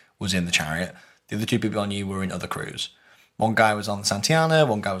online, was in the Chariot. The other two people I knew were in other crews. One guy was on the Santiana,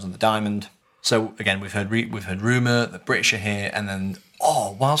 one guy was on the Diamond. So again, we've heard rumour that British are here, and then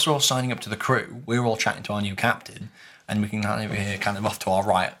whilst we're all signing up to the crew, we're all chatting to our new captain, and we can kind of hear kind of off to our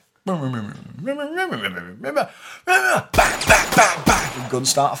right. Bang, bang, bang, bang. And guns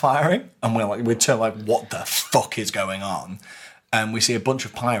start firing, and we turn like, what the fuck is going on? And we see a bunch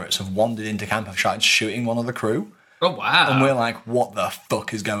of pirates have wandered into camp and started shooting one of the crew. Oh, wow. And we're like, what the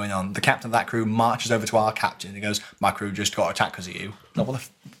fuck is going on? The captain of that crew marches over to our captain and he goes, my crew just got attacked because of you. No,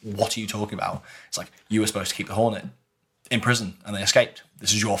 what are you talking about? It's like, you were supposed to keep the Hornet in prison and they escaped.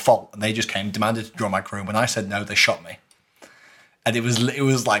 This is your fault. And they just came, demanded to join my crew. And when I said no, they shot me. And it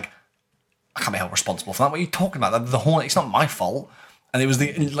was like, I can't be held responsible for that. What are you talking about? The Hornet, it's not my fault. And it was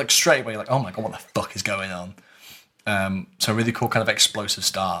straight away, like, oh my God, what the fuck is going on? So a really cool kind of explosive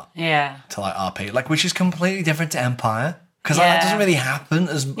start to like RP, like, which is completely different to Empire, because that doesn't really happen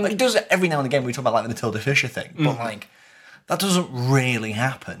it does every now and again. We talk about like the Matilda Fisher thing, but like that doesn't really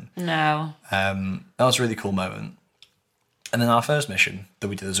happen. No. That was a really cool moment. And then our first mission that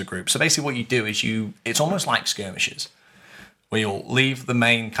we did as a group. So basically, what you do is it's almost like skirmishes, where you'll leave the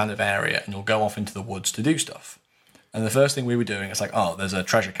main kind of area and you'll go off into the woods to do stuff. And the first thing we were doing is like, oh, there's a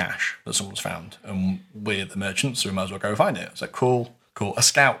treasure cache that someone's found. And we're the merchants, so we might as well go find it. It's like, cool. A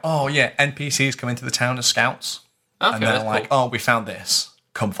scout. Oh, yeah, NPCs come into the town as scouts. Okay, and they're like, cool. Oh, we found this.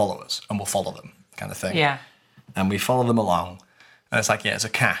 Come follow us. And we'll follow them, kind of thing. Yeah. And we follow them along. And it's like, yeah, it's a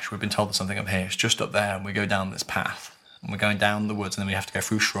cache. We've been told there's something up here. It's just up there. And we go down this path. And we're going down the woods. And then we have to go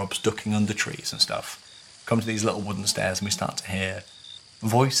through shrubs, ducking under trees and stuff. Come to these little wooden stairs. And we start to hear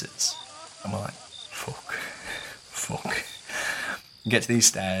voices. And we're like, fuck. You get to these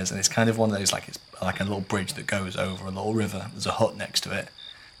stairs, and it's kind of one of those, like, it's like a little bridge that goes over a little river. There's a hut next to it,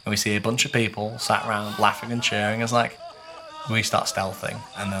 and we see a bunch of people sat around laughing and cheering. It's like, we start stealthing,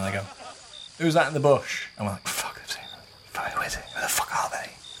 and then they go, who's that in the bush? And we're like, fuck, I've seen them. Who is it? Who the fuck are they?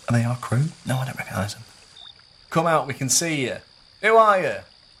 Are they our crew? No, I don't recognise them. Come out, we can see you. Who are you?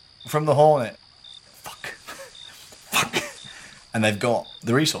 From the Hornet. Fuck. And they've got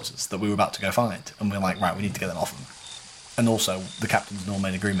the resources that we were about to go find. And we're like, right, we need to get them off them. And also, the captain's and all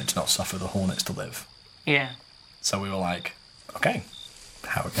made agreement to not suffer the Hornets to live. Yeah. So we were like, okay,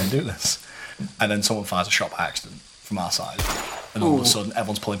 how are we going to do this? And then someone fires a shot by accident from our side. And all of a sudden,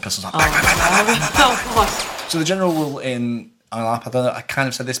 everyone's pulling pistols out. Bang, bang, bang, bang, bang, bang, bang, bang. So the general rule in ILAP, I don't know, I kind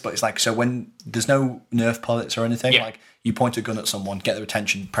of said this, but it's like, so when there's no nerf pellets or anything, like, you point a gun at someone, get their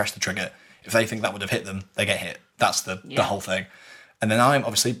attention, press the trigger. If they think that would have hit them, they get hit. That's the whole thing. And then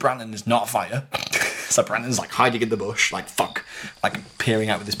Brandon is not a fighter. So Brandon's like hiding in the bush, like fuck, like peering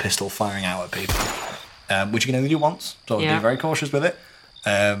out with his pistol, firing out at people, which you can only do once. So be very cautious with it.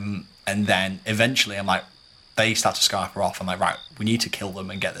 And then eventually I'm like, they start to scarper off. I'm like, right, we need to kill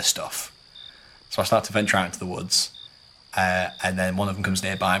them and get this stuff. So I start to venture out into the woods. And then one of them comes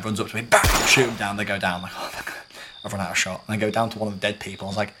nearby, runs up to me, bang, shoot them down. They go down. I'm like, oh my God, I've run out of shot. And I go down to one of the dead people. I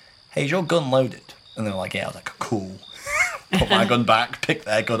was like, hey, is your gun loaded? And they were like, yeah. I was like, cool. Put my gun back, pick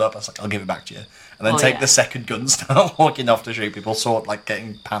their gun up. I was like, I'll give it back to you. And then take the second gun, start walking off to shoot people, sort of like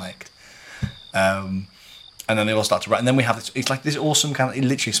getting panicked. And then they all start to run. And then we have this, it's like this awesome kind of,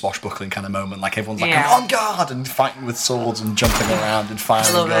 literally swashbuckling kind of moment. Like everyone's like, on guard, and fighting with swords and jumping around and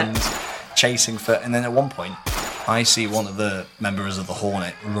firing guns, chasing for. And then at one point, I see one of the members of the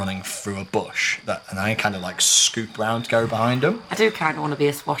Hornet running through a bush, and I kind of like scoop round to go behind him. I do kind of want to be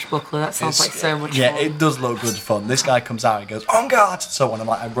a swashbuckler. That sounds like so much fun. Yeah, it does look good fun. This guy comes out and goes, "On guard!" So when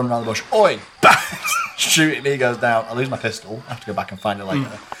I run around the bush, oi, bang, shoot at me, he goes down. I lose my pistol. I have to go back and find it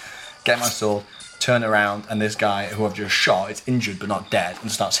later. Get my sword, turn around, and this guy who I've just shot, is injured but not dead,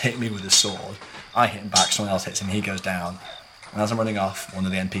 and starts hitting me with his sword. I hit him back, someone else hits him, he goes down. And as I'm running off, one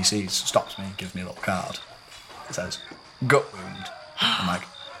of the NPCs stops me and gives me a little card. It says, "Gut wound." I'm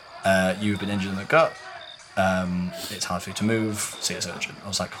like, "You've been injured in the gut. It's hard for you to move. See a surgeon." I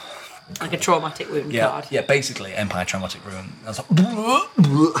was like... Like a traumatic wound card. Yeah, basically, Empire Traumatic Wound. I was like...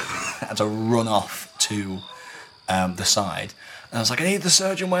 I had to run off to the side. And I was like, "I need the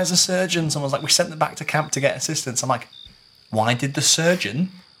surgeon. Where's the surgeon?" Someone's like, "We sent them back to camp to get assistance." I'm like, "Why did the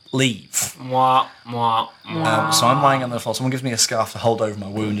surgeon leave?" Mwah, mwah, mwah. So I'm lying on the floor. Someone gives me a scarf to hold over my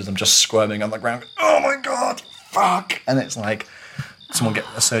wound as I'm just squirming on the ground. "Oh my god, fuck!" And it's like,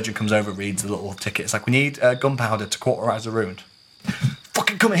 a surgeon comes over, reads the little ticket. It's like, "We need gunpowder to cauterise the wound."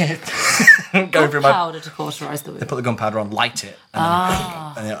 Fucking come here. Gunpowder to cauterise the wound. They put the gunpowder on, light it,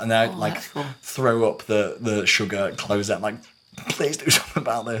 and I cool. throw up the sugar, close it. I'm like, "Please do something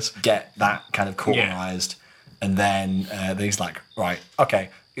about this." Get that kind of cauterised, and then he's like, "Right, okay,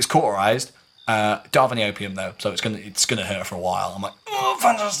 it's cauterised. Don't have any opium though, so it's gonna hurt for a while." I'm like, "Oh,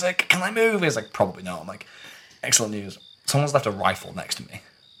 fantastic! Can I move?" He's like, "Probably not." I'm like, "Excellent news. Someone's left a rifle next to me.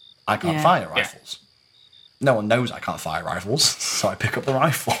 I can't fire rifles. No one knows I can't fire rifles, so I pick up the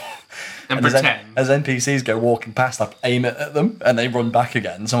rifle." And pretend. As NPCs go walking past, I aim it at them, and they run back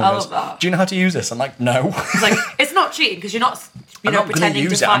again. Someone goes, "Do you know how to use this?" I'm like, "No." It's like, it's not cheating because you're not, I'm not pretending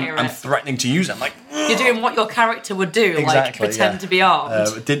use to it. fire I'm it. threatening to use it. I'm like, You're doing what your character would do, exactly, like pretend to be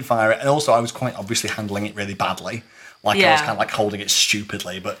armed. Didn't fire it, and also I was quite obviously handling it really badly. I was kind of like holding it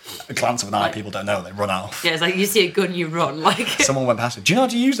stupidly, but a glance of an eye, people don't know, they run off. Yeah, it's like you see a gun, you run. Like someone went past me, "Do you know how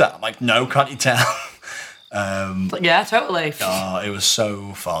to use that?" I'm like, "No, can't you tell?" Yeah, totally. Oh, it was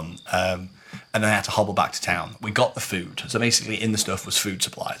so fun. And then I had to hobble back to town. We got the food. So basically in the stuff was food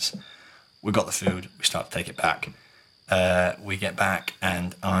supplies. We got the food. We start to take it back. We get back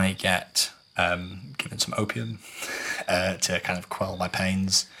and I get given some opium to kind of quell my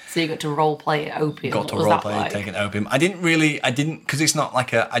pains. So you got to role play opium. Got to role play taking opium. I didn't, because it's not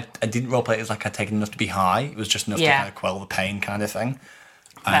like I didn't role play it as like I'd taken enough to be high. It was just enough to kind of quell the pain kind of thing.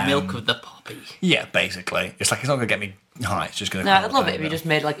 Milk of the poppy. Yeah, basically. It's like, it's not going to get me high. It's just going to... No, I'd love it if you just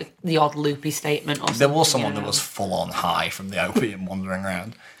made like the odd loopy statement or something. There was someone that was full on high from the opium wandering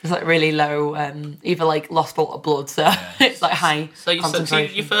around. It's like really low, either like lost a lot of blood, so it's like high So you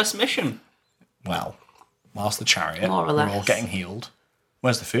succeeded your first mission. Well, whilst the chariot, more or we're less all getting healed.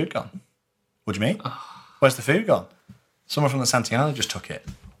 Where's the food gone? What do you mean? Where's the food gone? Someone from the Santiana just took it.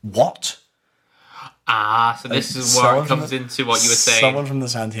 What? So this is where it comes into what you were saying. Someone from the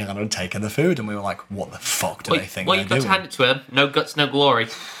Santiana had taken the food, and we were like, "What the fuck do they think they're doing?" Well, you got to hand it to him. No guts, no glory.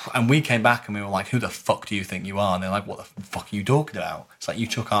 And we came back and we were like, "Who the fuck do you think you are?" And they're like, "What the fuck are you talking about?" It's like, "You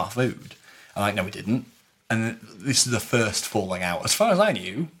took our food." I'm like, "No, we didn't." And this is the first falling out, as far as I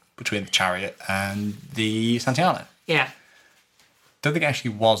knew, between the chariot and the Santiana. Yeah. Don't think it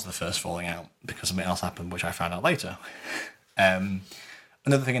actually was the first falling out, because something else happened, which I found out later.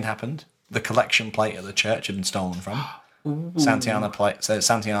 Another thing had happened. The collection plate at the church had been stolen from. Santiana plate. So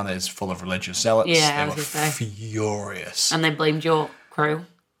Santiana is full of religious zealots. Yeah, they were furious. And they blamed your crew.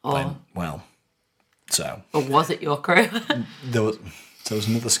 Or was it your crew? there was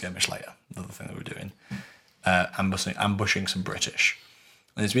another skirmish later. Another thing that we were doing, ambushing some British.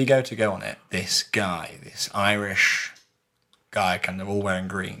 And as we go on it, this Irish guy, kind of all wearing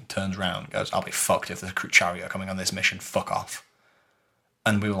green, turns around and goes, "I'll be fucked if there's a chariot coming on this mission. Fuck off."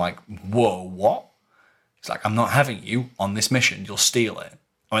 And we were like, "Whoa, what?" He's like, "I'm not having you on this mission. You'll steal it."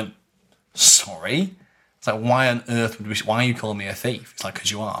 I went, "Sorry?" It's like, why on earth why are you calling me a thief? It's like, "Because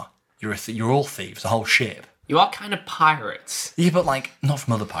you are. You're all thieves, the whole ship." You are kind of pirates. Yeah, but like, not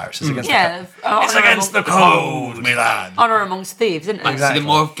from other pirates. It's against it's against the code, me lad. Honour amongst thieves, isn't it? Exactly. So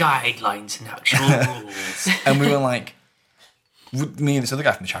more guidelines and actual rules. And we were like, me and this other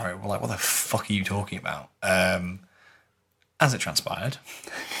guy from the chariot were like, "What the fuck are you talking about?" As it transpired,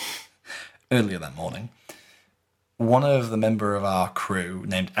 earlier that morning, one of the member of our crew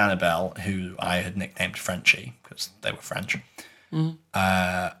named Annabelle, who I had nicknamed Frenchie because they were French,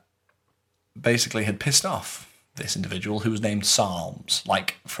 basically had pissed off this individual who was named Psalms,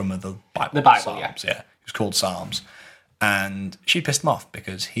 like from the Bible. The Bible, Psalms, yeah. He was called Psalms. And she pissed him off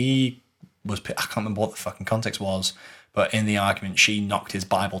because he was... I can't remember what the fucking context was, but in the argument, she knocked his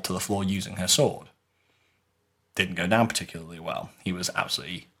Bible to the floor using her sword. Didn't go down particularly well. He was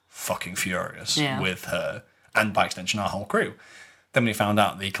absolutely fucking furious with her. and by extension our whole crew. Then when he found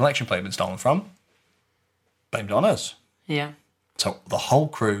out the collection plate had been stolen from, blamed it on us. Yeah. So the whole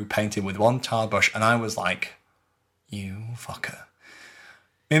crew painted with one tarred bush, and I was like, you fucker.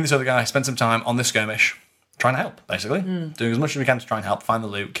 Me and this other guy spent some time on this skirmish trying to help, basically. Doing as much as we can to try and help, find the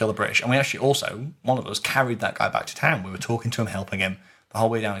loot, kill the British. And we actually also, one of us, carried that guy back to town. We were talking to him, helping him. The whole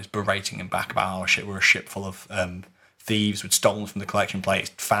way down, he's berating him back about how shit, we're a ship full of thieves. We'd stolen from the collection plate. It's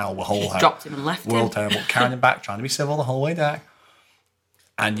foul. We're whole. Dropped him and left him. We're all terrible. Carrying him back, trying to be civil the whole way back.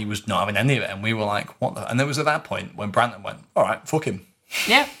 And he was not having any of it. And we were like, what the... And it was at that point when Branton went, all right, fuck him.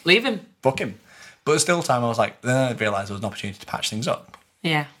 Yeah, leave him. Fuck him. But at still time, I was like, then I realised there was an opportunity to patch things up.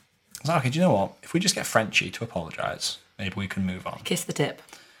 Yeah. I was like, okay, do you know what? If we just get Frenchie to apologise, maybe we can move on. Kiss the tip.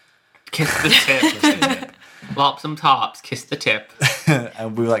 Kiss the tip. Lops and tarps, kiss the tip.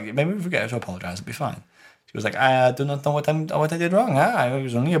 And we were like, maybe if we get her to apologise, it'll be fine. She was like, I do not know what I did wrong. I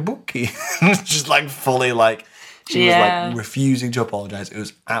was only a bookie. Just like fully like, she was like refusing to apologise. It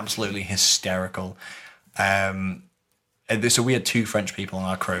was absolutely hysterical. So we had 2 French people on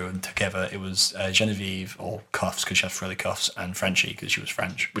our crew, and together it was Genevieve, or Cuffs, because she had frilly cuffs, and Frenchie, because she was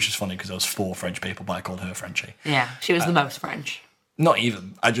French, which is funny because there was 4 French people, but I called her Frenchie. Yeah, she was the most French. Not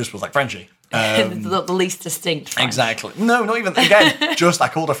even. I just was like, Frenchie. The least distinct French. Exactly. No, not even. Again, just I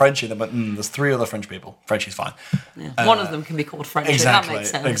called her Frenchie, and then went, there's 3 other French people. Frenchie's fine. Yeah. One of them can be called Frenchie. Exactly. That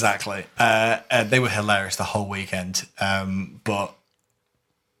makes sense. Exactly. They were hilarious the whole weekend, but...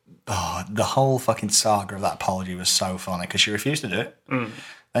 the whole fucking saga of that apology was so funny because she refused to do it.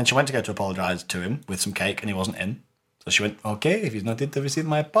 Then she went to go to apologise to him with some cake and he wasn't in. So she went, okay, if he's not in to receive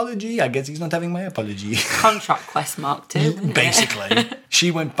my apology, I guess he's not having my apology. Contract quest mark too. Basically,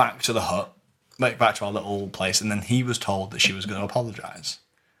 she went back to the hut, went back to our little place, and then he was told that she was going to apologise.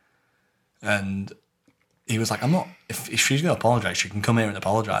 And he was like, I'm not, if she's going to apologise, she can come here and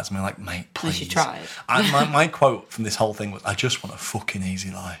apologise. And we're like, mate, please. And she tried. My quote from this whole thing was, I just want a fucking easy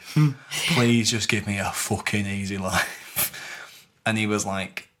life. Please just give me a fucking easy life. And he was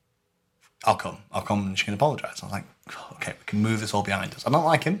like, I'll come and she can apologise. I was like, okay, we can move this all behind us. I don't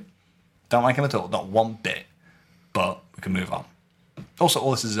like him at all, not one bit, but we can move on. Also,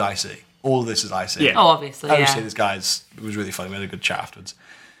 all this is IC. All of this is IC. Yeah. Oh, obviously, this guy's, it was really funny. We had a good chat afterwards.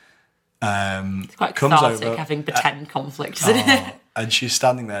 It's quite cathartic having pretend conflicts. And she's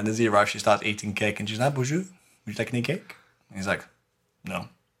standing there, and as he arrives, she starts eating cake, and she's like, bonjour, would you like any cake? And he's like, no.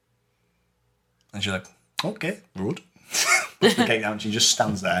 And she's like, okay, rude. Puts the cake down, and she just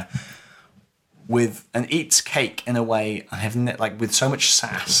stands there and eats cake in a way I have with so much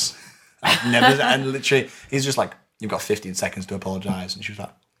sass. I've never, and literally, he's just like, you've got 15 seconds to apologise. And she was like,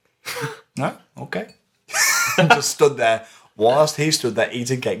 no, okay. And just stood there. Whilst he stood there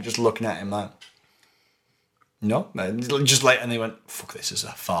eating cake, just looking at him like, no, just like, and they went, fuck, this is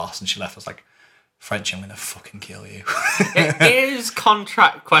a farce. And she left. I was like, French, I'm going to fucking kill you. It is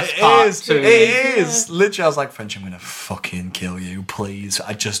contract quest part 2. It is. Literally, I was like, French, I'm going to fucking kill you, please.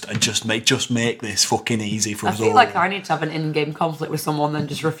 I just make this fucking easy for us all. I feel like I need to have an in-game conflict with someone and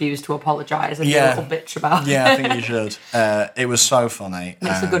just refuse to apologise and be a little bitch about it. Yeah, I think you should. It was so funny.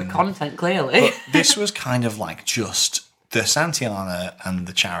 It's a good content, clearly. But this was kind of like just... The Santillana and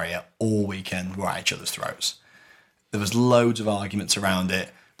the Chariot all weekend were at each other's throats. There was loads of arguments around it,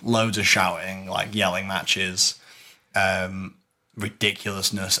 loads of shouting, like yelling matches,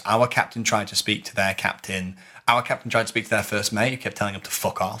 ridiculousness. Our captain tried to speak to their captain. Our captain tried to speak to their first mate, who kept telling him to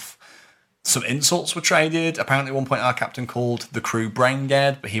fuck off. Some insults were traded. Apparently at one point our captain called the crew brain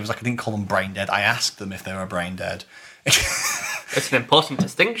dead, but he was like, I didn't call them brain dead. I asked them if they were brain dead. It's an important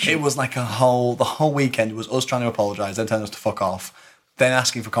distinction. It was like the whole weekend was us trying to apologise, then telling us to fuck off, then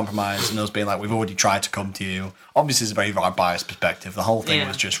asking for compromise, and us being like, we've already tried to come to you. Obviously, it's a very biased perspective. The whole thing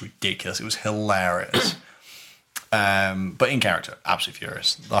was just ridiculous. It was hilarious. But in character, absolutely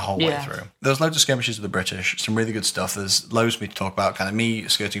furious the whole way through. There was loads of skirmishes with the British, some really good stuff. There's loads for me to talk about, kind of me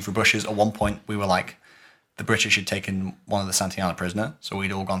skirting through bushes. At one point, we were like, the British had taken one of the Santillana prisoner, so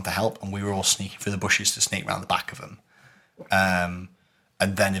we'd all gone to help, and we were all sneaking through the bushes to sneak around the back of them. And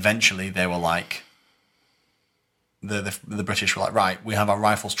then eventually they were like, the British were like, right, we have our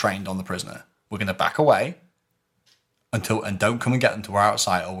rifles trained on the prisoner. We're going to back away and don't come and get them until we're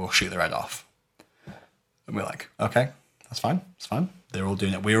outside, or we'll shoot their head off. And we're like, okay, that's fine. It's fine. They're all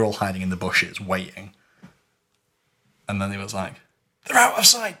doing it. We were all hiding in the bushes waiting. And then he was like, they're out of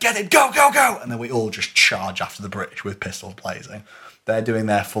sight. Get it. Go, go, go. And then we all just charge after the British with pistols blazing. They're doing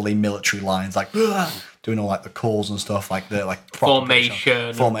their fully military lines, like doing all like the calls and stuff, like the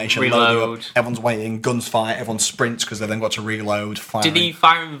formation, reload. Everyone's waiting, guns fire, everyone sprints because they then got to reload. Firing. Did he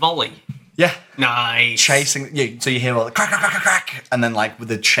fire in volley? Yeah. Nice. Chasing, so you hear all the crack, crack, crack, crack, crack, and then like with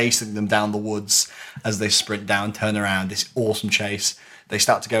the chasing them down the woods as they sprint down, turn around, this awesome chase. They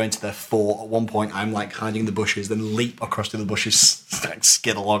start to go into their fort. At one point, I'm like hiding in the bushes, then leap across to the bushes, like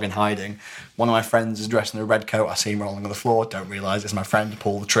skid along and hiding. One of my friends is dressed in a red coat. I see him rolling on the floor. Don't realise it's my friend.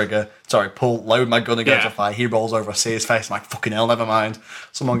 Pull the trigger. Load my gun and go to fire. He rolls over. I see his face. I'm like, fucking hell, never mind.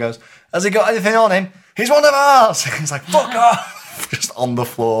 Someone goes, has he got anything on him? He's one of ours. He's like, fuck off. Just on the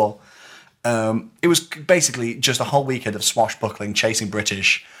floor. It was basically just a whole weekend of swashbuckling, chasing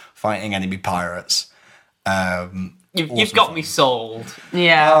British, fighting enemy pirates. You've got me sold.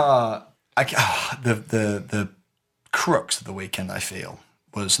 Yeah. The crux of the weekend, I feel,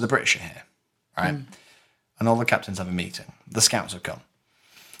 was the British are here, right? And all the captains have a meeting. The scouts have come.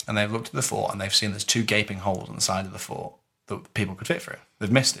 And they've looked at the fort and they've seen there's 2 gaping holes on the side of the fort that people could fit through.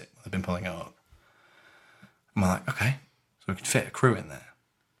 They've missed it. They've been pulling it up. And we're like, okay, so we could fit a crew in there.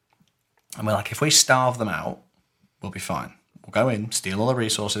 And we're like, if we starve them out, we'll be fine. We'll go in, steal all the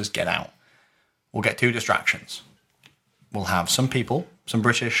resources, get out. We'll get 2 distractions. We'll have some people, some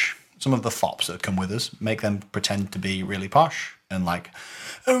British, some of the fops that come with us, make them pretend to be really posh and like,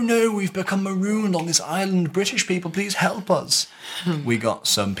 oh no, we've become marooned on this island. British people, please help us. We got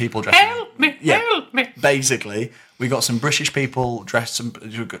some people dressed... Help me. Basically, we got some British people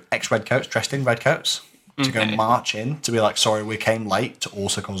ex-red coats, dressed in red coats, to go march in, to be like, sorry, we came late, to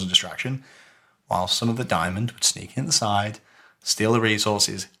also cause a distraction, while some of the diamond would sneak in the side, steal the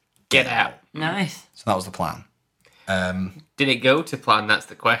resources, get out. Nice. So that was the plan. Did it go to plan? That's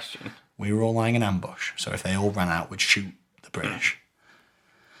the question. We were all lying in ambush, so if they all ran out, we'd shoot the British.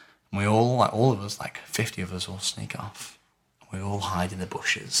 And we all, like all of us, like 50 of us, all sneak off. We all hide in the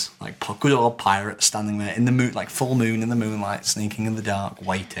bushes, like good old pirates standing there in the moon, like full moon in the moonlight, sneaking in the dark,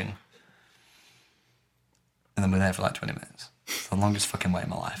 waiting. And then we're there for like 20 minutes. The longest fucking wait in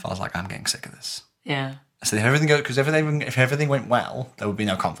my life. I was like, I'm getting sick of this. Yeah. I said, if everything went well, there would be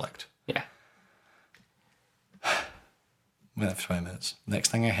no conflict. Yeah. We're there for 20 minutes.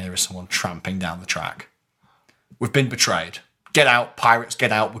 Next thing I hear is someone tramping down the track. We've been betrayed. Get out, pirates,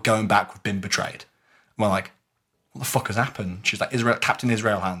 get out. We're going back. We've been betrayed. And we're like, what the fuck has happened? She's like, Captain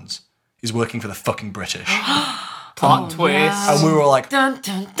Israel Hands. He's working for the fucking British. Plot twist. No. And we were like, Dun,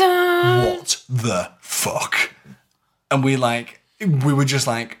 dun, dun. what the fuck? And we were just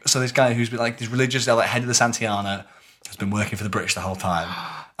like, so this guy who's been like, this religious, like head of the Santiana, has been working for the British the whole time.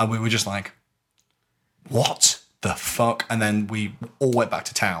 And we were just like, what the fuck? And then we all went back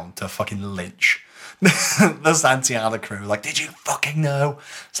to town to fucking lynch the Santiana crew. Like, did you fucking know?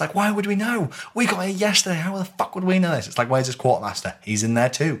 It's like, why would we know? We got here yesterday. How the fuck would we know this? It's like, where's his quartermaster? He's in there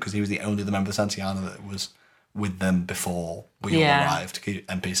too, because he was the only member of the Santiana that was with them before we all arrived,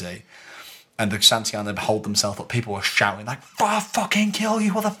 NPC. And the Santiana hold themselves up. People were shouting like, I'll fucking kill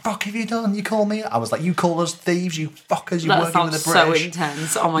you. What the fuck have you done? You call me? I was like, you call us thieves, you fuckers, you're working with the British. So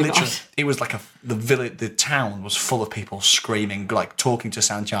intense. Oh my god. It was like the town was full of people screaming, like talking to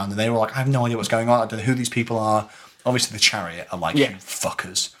Santiana. And they were like, I have no idea what's going on. I don't know who these people are. Obviously the chariot are like, you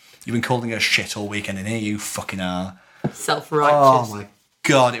fuckers. You've been calling us shit all weekend and here you fucking are. Self-righteous. Oh my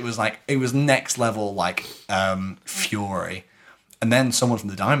god, it was next level like fury. And then someone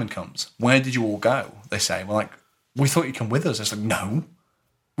from the Diamond comes. Where did you all go? They say. We're like, we thought you'd come with us. It's like, no.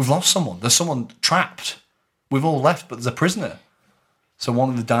 We've lost someone. There's someone trapped. We've all left, but there's a prisoner. So one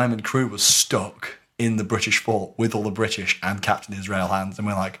of the Diamond crew was stuck in the British fort with all the British and Captain Israel Hands. And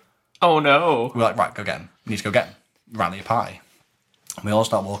we're like, oh no. We're like, right, go get him. We need to go get him. Rally a party. And we all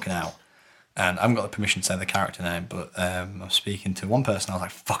start walking out. And I haven't got the permission to say the character name, but I was speaking to one person. I was like,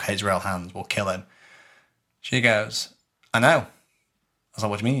 fuck Israel Hands. We'll kill him. She goes, I know. I was like,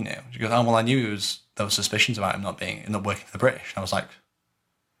 what do you mean you knew? She goes, oh, well, I knew there was suspicions about him not working for the British. And I was like,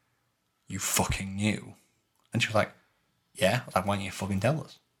 you fucking knew? And she was like, yeah. I was like, why didn't you fucking tell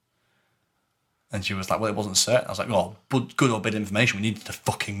us? And she was like, well, it wasn't certain. I was like, well, good or bad information. We needed to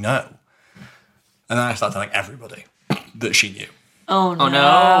fucking know. And then I started telling everybody that she knew. Oh no. Oh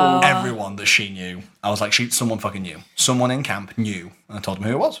no. Everyone that she knew. I was like, someone fucking knew. Someone in camp knew. And I told them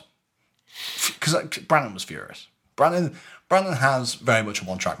who it was. Because Brandon was furious. Brandon has very much a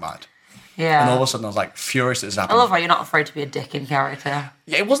one-track mind. Yeah. And all of a sudden I was like, furious that this happened. I love how you're not afraid to be a dick in character.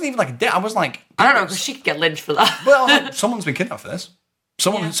 Yeah, it wasn't even like a dick. I was like... I don't know, because she could get lynched for that. Well, like, someone's been kidnapped for this.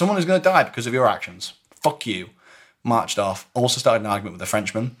 Someone is going to die because of your actions. Fuck you. Marched off. Also started an argument with the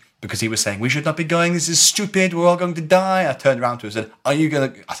Frenchman because he was saying, we should not be going. This is stupid. We're all going to die. I turned around to him and said, are you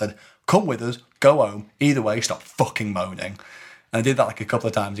going to... I said, come with us. Go home. Either way, stop fucking moaning. And I did that like a couple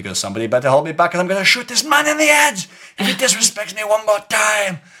of times. He goes, somebody better hold me back because I'm going to shoot this man in the head if he disrespects me one more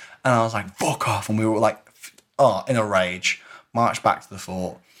time. And I was like, fuck off. And we were like, in a rage. Marched back to the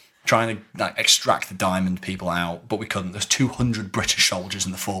fort. trying to like extract the diamond people out, but we couldn't. There's 200 British soldiers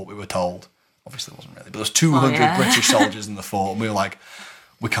in the fort, we were told. Obviously, it wasn't really, but there's 200 British soldiers in the fort, and we were like,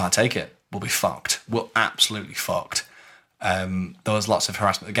 we can't take it. We'll be fucked. We're absolutely fucked. There was lots of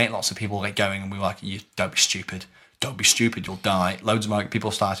harassment. Again, lots of people like going, and we were like, "You don't be stupid. Don't be stupid. You'll die." Loads of like,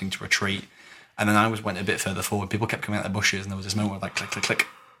 people starting to retreat, and then I went a bit further forward. People kept coming out of the bushes, and there was this moment where like click, click, click,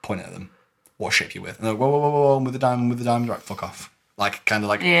 pointing at them. What ship you with? And they're like, whoa, whoa, whoa, whoa, with the diamond, right? Fuck off. Like kind of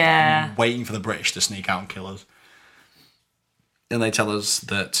like waiting for the British to sneak out and kill us. And they tell us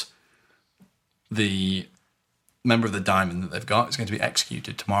that the member of the diamond that they've got is going to be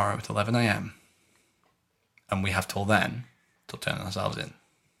executed tomorrow at 11 a.m. And we have till then to turn ourselves in.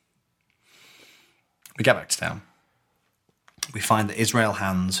 We get back to town. We find that Israel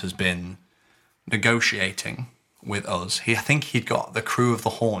Hands has been negotiating with us. I think he'd got the crew of the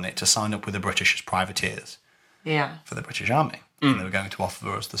Hornet to sign up with the British as privateers for the British Army. And they were going to offer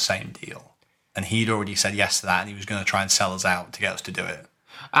us the same deal. And he'd already said yes to that, and he was going to try and sell us out to get us to do it.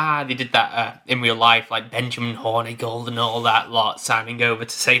 They did that in real life, like Benjamin Hornigold and all that lot signing over to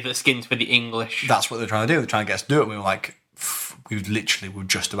save their skins for the English. That's what they're trying to do. They're trying to get us to do it. And we were like, we're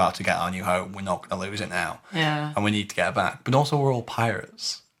just about to get our new home. We're not going to lose it now. Yeah. And we need to get it back. But also, we're all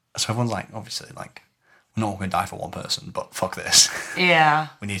pirates. So everyone's like, obviously, like, we're not going to die for one person, but fuck this. Yeah.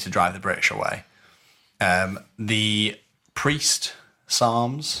 We need to drive the British away. The priest,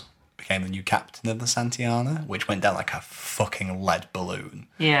 Psalms, became the new captain of the Santiana, which went down like a fucking lead balloon.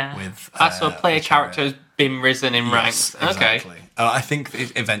 Yeah. With So a player character has been risen in ranks. Exactly. Okay. I think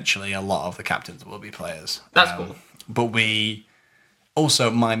eventually a lot of the captains will be players. That's cool. But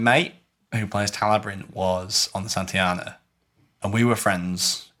also my mate who plays Talabrin was on the Santiana, and we were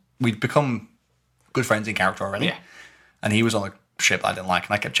friends. We'd become good friends in character already. Yeah. And he was on a ship I didn't like,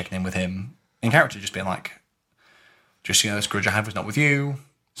 and I kept checking in with him in character, just being like, just, this grudge I have was not with you,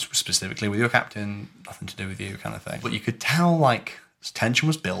 specifically with your captain, nothing to do with you, kind of thing. But you could tell, like, tension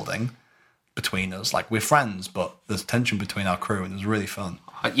was building between us. Like, we're friends, but there's tension between our crew, and it was really fun.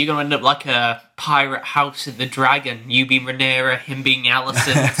 You're going to end up like a pirate House of the Dragon. You being Rhaenyra, him being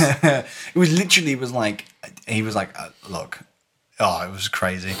Alicent. He was like, look. Oh, it was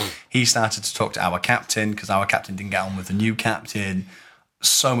crazy. He started to talk to our captain because our captain didn't get on with the new captain.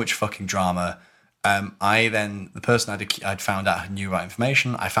 So much fucking drama. The person I'd found out knew about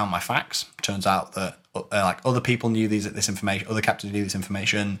information. I found my facts. Turns out that other people knew this information. Other captains knew this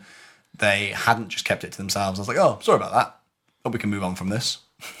information. They hadn't just kept it to themselves. I was like, oh, sorry about that. But we can move on from this.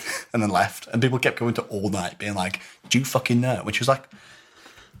 And then left. And people kept going to all night being like, do you fucking know? Which was like,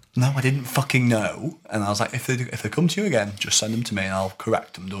 no, I didn't fucking know. And I was like, if they come to you again, just send them to me and I'll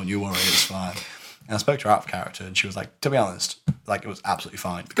correct them. Don't you worry, it's fine. And I spoke to her out of character, and she was like, to be honest, like, it was absolutely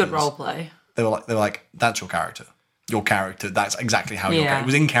fine. Good role play. They were like, that's your character. Your character. That's exactly how your character. It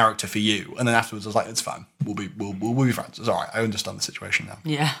was in character for you. And then afterwards, I was like, it's fine. We'll be friends. It's all right. I understand the situation now.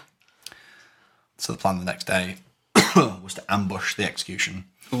 Yeah. So the plan the next day was to ambush the execution,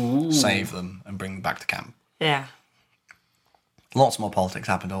 save them, and bring them back to camp. Yeah. Lots more politics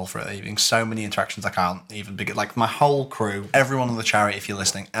happened all through the evening. So many interactions I can't even begin. Like, my whole crew, everyone on the chariot, if you're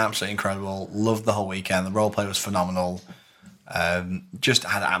listening, absolutely incredible. Loved the whole weekend. The roleplay was phenomenal. Just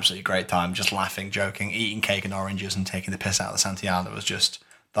had an absolutely great time. Just laughing, joking, eating cake and oranges and taking the piss out of the Santiana. Was just,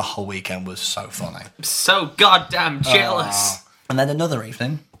 the whole weekend was so funny. I'm so goddamn jealous. And then another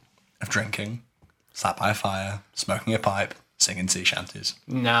evening of drinking, sat by a fire, smoking a pipe, singing sea shanties.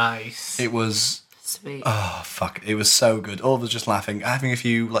 Nice. It was... Sweet. Oh, fuck. It was so good. All of us just laughing, having a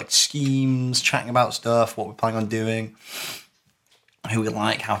few, like, schemes, chatting about stuff, what we're planning on doing, who we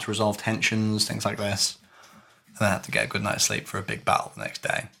like, how to resolve tensions, things like this. And then I had to get a good night's sleep for a big battle the next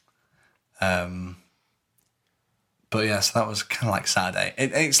day. But yeah, so that was kind of like Saturday.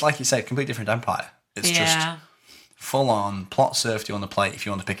 It's like you say, a completely different empire. It's just full on, plot served you on the plate if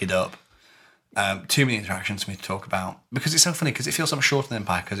you want to pick it up. Too many interactions for me to talk about, because it's so funny, because it feels so much shorter than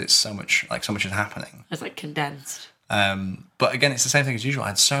Empire, because it's so much is happening. It's like condensed. But again, it's the same thing as usual. I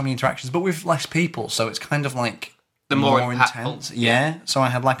had so many interactions, but with less people, so it's kind of like the more intense. Yeah. So I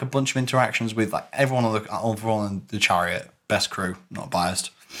had like a bunch of interactions with like everyone on the chariot, best crew, not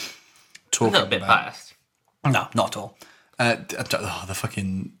biased. Talking a little bit biased. No, not at all. The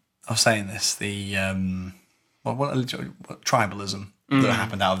fucking. I was saying this. The what tribalism that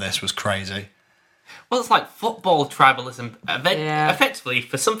happened out of this was crazy. Well, it's like football tribalism. Effectively,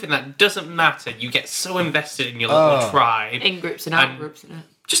 for something that doesn't matter, you get so invested in your little tribe. In groups and out groups, isn't it?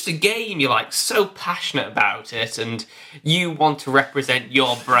 Just a game, you're like so passionate about it, and you want to represent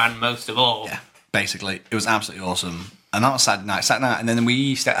your brand most of all. Yeah, basically. It was absolutely awesome. And that was Saturday night. And then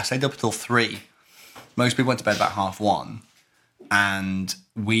I stayed up until 3. Most people went to bed about 1:30. And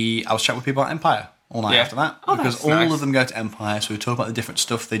I was chatting with people at Empire all night after that. Because all of them go to Empire, so we talk about the different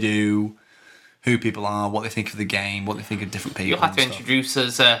stuff they do, who people are, what they think of the game, what they think of different people. You'll have to introduce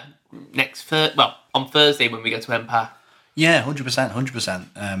us on Thursday when we go to Empire. Yeah,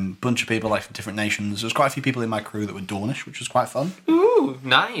 100%. Bunch of people like from different nations. There was quite a few people in my crew that were Dornish, which was quite fun. Ooh,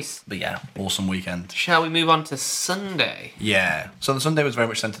 nice. But yeah, awesome weekend. Shall we move on to Sunday? Yeah. So the Sunday was very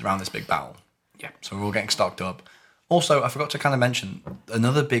much centred around this big battle. Yeah. So we're all getting stocked up. Also, I forgot to kind of mention,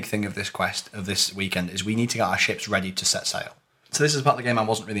 another big thing of this quest, of this weekend, is we need to get our ships ready to set sail. So this is part of the game I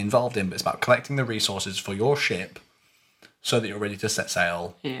wasn't really involved in, but it's about collecting the resources for your ship so that you're ready to set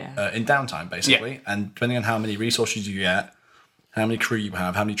sail in downtime, basically. Yeah. And depending on how many resources you get, how many crew you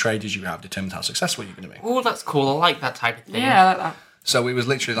have, how many traders you have, determines how successful you're going to be. Oh, that's cool. I like that type of thing. Yeah, I like that. So it was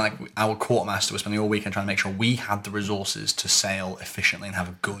literally like our quartermaster was spending all weekend trying to make sure we had the resources to sail efficiently and have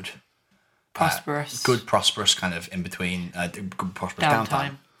a good... prosperous kind of in between, good prosperous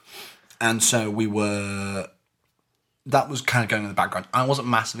downtime. And so that was kind of going in the background. I wasn't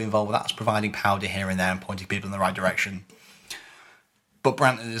massively involved with that. I was providing powder here and there and pointing people in the right direction. But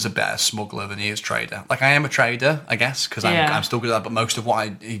Branton is a better smuggler than he is trader. Like, I am a trader, I guess, because I'm still good at that, but most of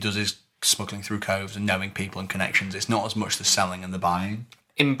what he does is smuggling through coves and knowing people and connections. It's not as much the selling and the buying.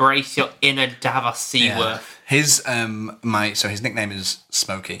 Embrace your inner Davos Seaworth. His nickname is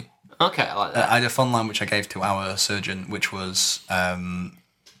Smokey. Okay, I like that. I had a fun line which I gave to our surgeon, which was, my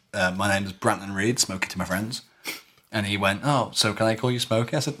name is Branton Reed, Smokey to my friends. And he went, oh, so can I call you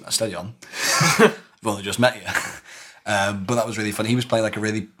Smokey? I said, steady on. I've only just met you. But that was really fun. He was playing like a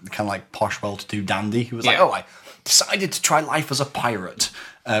really kind of like posh, well-to-do dandy. He was like, I decided to try life as a pirate.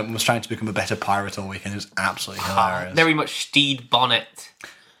 Was trying to become a better pirate all weekend. It was absolutely hilarious. Very much Steed Bonnet,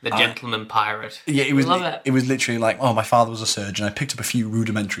 the gentleman pirate. Yeah, it was literally like, oh, my father was a surgeon. I picked up a few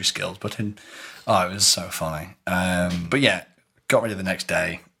rudimentary skills, but it was so funny. But yeah, got ready the next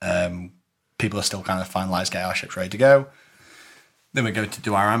day. People are still kind of finalised, get our ships ready to go. Then we go to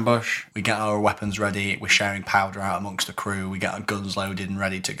do our ambush. We get our weapons ready. We're sharing powder out amongst the crew. We get our guns loaded and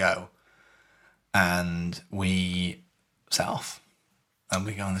ready to go. And we set off. And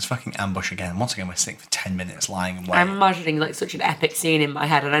we go on this fucking ambush again. Once again, we're sitting for 10 minutes lying and waiting. I'm imagining like such an epic scene in my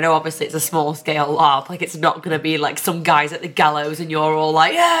head. And I know obviously it's a small scale LARP. Like it's not going to be like some guys at the gallows and you're all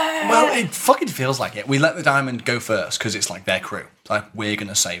like, yeah. Well, it fucking feels like it. We let the Diamond go first because it's like their crew. It's like, we're going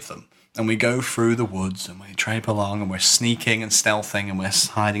to save them. And we go through the woods and we trape along and we're sneaking and stealthing and we're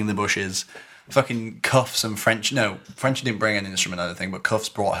hiding in the bushes. Fucking Cuffs and French didn't bring an instrument or anything, but Cuffs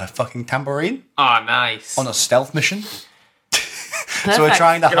brought her fucking tambourine. Oh, nice. On a stealth mission. So we're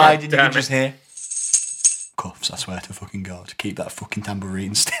trying to hide in the bushes here. Cuffs, I swear to fucking God, keep that fucking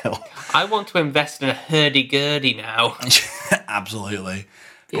tambourine still. I want to invest in a hurdy-gurdy now. Absolutely.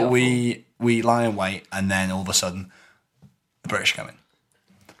 Beautiful. But we lie in wait and then all of a sudden the British come in.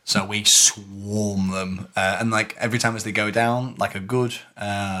 So we swarm them. And like every time as they go down, like a good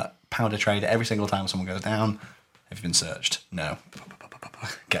powder trader, every single time someone goes down, have you been searched? No.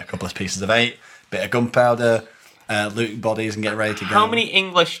 Get a couple of pieces of 8, bit of gunpowder, loot bodies and get ready to go. How many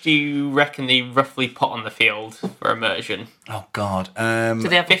English do you reckon they roughly put on the field for immersion? Oh, God. Do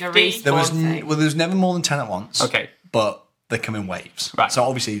they have 50? There's never more than 10 at once. Okay. But they come in waves. Right. So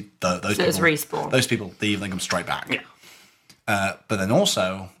obviously those people leave and they come straight back. Yeah. But then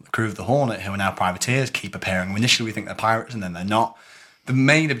also, the crew of the Hornet, who are now privateers, keep appearing. Initially, we think they're pirates, and then they're not. The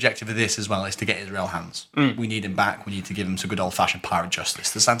main objective of this as well is to get his real hands. We need him back. We need to give him some good old-fashioned pirate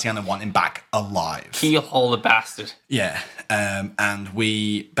justice. The Santiana want him back alive. Keelhaul the bastard. Yeah. And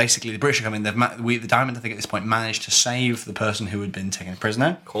we, basically, the British are coming. The Diamond, I think, at this point, managed to save the person who had been taken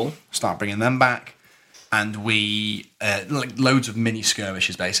prisoner. Cool. Start bringing them back. And we, loads of mini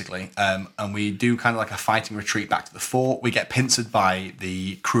skirmishes, basically. And we do kind of like a fighting retreat back to the fort. We get pincered by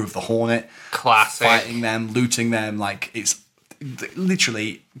the crew of the Hornet. Classic. Fighting them, looting them. Like, it's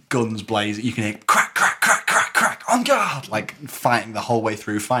literally guns blazing. You can hear crack, crack, crack, crack, crack, on guard. Like, fighting the whole way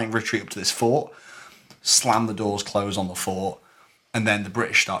through, fighting retreat up to this fort. Slam the doors close on the fort. And then the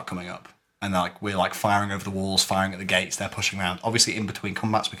British start coming up. And we're like firing over the walls, firing at the gates. They're pushing around. Obviously, in between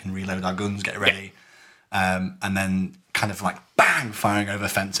combats, we can reload our guns, get ready. Yeah. And then kind of like bang, firing over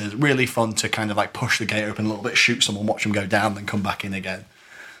fences. Really fun to kind of like push the gate open a little bit, shoot someone, watch them go down, then come back in again.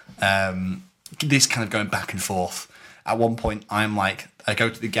 This kind of going back and forth. At one point, I'm like, I go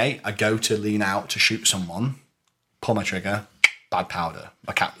to the gate, I go to lean out to shoot someone, pull my trigger, bad powder,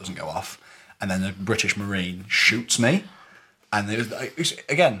 my cap doesn't go off, and then a British Marine shoots me. And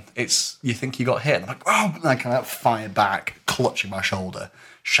it's you think you got hit. And I'm like, oh, and I kind of fire back, clutching my shoulder,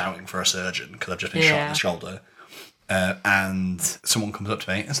 shouting for a surgeon because I've just been shot in the shoulder. and someone comes up to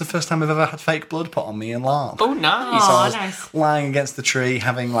me. It's the first time I've ever had fake blood put on me and Larp. Oh, nice. So I was nice. lying against the tree,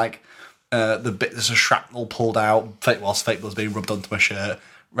 having like there's a shrapnel pulled out whilst fake blood's being rubbed onto my shirt,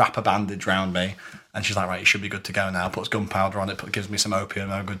 wrap a bandage around me, and she's like, right, you should be good to go now. Puts gunpowder on it, gives me some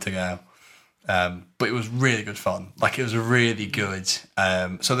opium, I'm good to go. But it was really good fun. Like, it was a really good...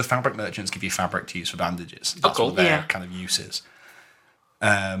 so the fabric merchants give you fabric to use for bandages. That's cool. what their kind of use is.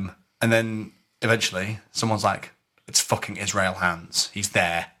 And then eventually someone's like, it's fucking Israel Hands. He's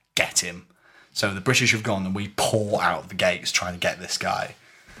there. Get him. So the British have gone and we pour out of the gates trying to get this guy.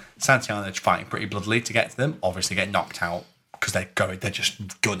 Santiana are fighting pretty bloodily to get to them. Obviously get knocked out because they're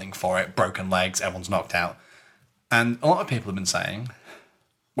just gunning for it. Broken legs. Everyone's knocked out. And a lot of people have been saying,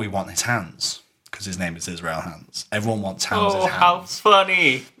 we want his hands because his name is Israel Hands. Everyone wants Hands' hands. Oh, how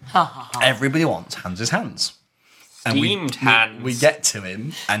funny. Everybody wants Hands' hands. And Steamed hands. We get to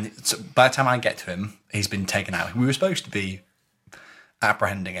him, and so by the time I get to him, he's been taken out. We were supposed to be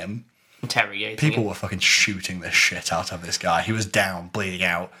apprehending him. Interrogating People him. were fucking shooting the shit out of this guy. He was down, bleeding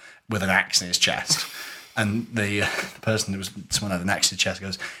out, with an axe in his chest. And the person who was someone had an axe in his chest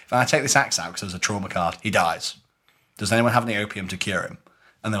goes, if I take this axe out because there's a trauma card, he dies. Does anyone have any opium to cure him?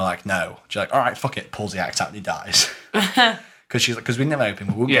 And they were like, no. She's like, all right, fuck it. Pulls the axe out and he dies. Because we didn't have opium.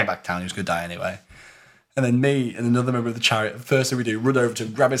 We wouldn't get back to town. He was going to die anyway. And then me and another member of the chariot, the first thing we do, run over to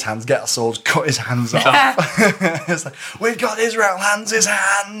him, grab his hands, get our swords, cut his hands off. It's like, we've got Israel Hands'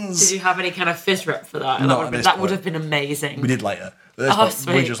 hands. Did you have any kind of fizz rep for that? That would have been amazing. We did later.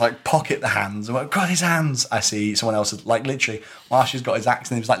 Sweet. We just like pocket the hands and got his hands. I see someone else like literally while she's got his axe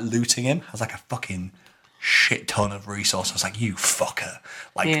and he was like looting him. I was like a fucking shit ton of resource. I was like, you fucker.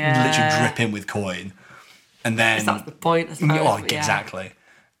 Like literally dripping with coin. And then that's the point, I suppose. Exactly.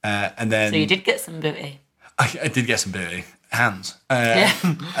 And then so you did get some booty. I did get some booty. Hands.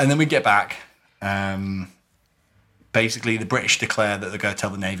 And then we get back. Basically, the British declare that they're going to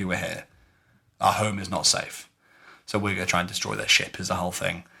tell the Navy we're here. Our home is not safe. So we're going to try and destroy their ship is the whole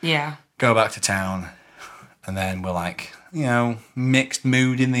thing. Yeah. Go back to town. And then we're like, mixed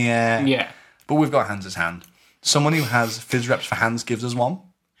mood in the air. Yeah. But we've got Hands' hand. Someone who has fizz reps for hands gives us one.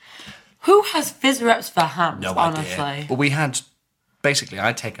 Who has fizz reps for hands, No honestly? idea. But we had... Basically,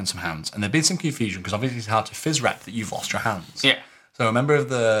 I'd taken some hands, and there'd been some confusion because obviously it's hard to fizz rep that you've lost your hands. Yeah. So a member of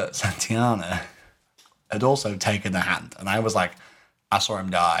the Santiana had also taken a hand, and I was like, I saw him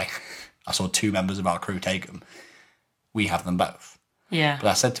die. I saw two members of our crew take them. We have them both. Yeah. But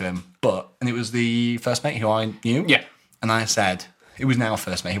I said to him, and it was the first mate who I knew. Yeah. And I said, it was now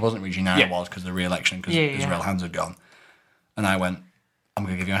first mate. He wasn't originally now, Yeah. it was because of the re-election, because Israel Hands had gone. And I went, I'm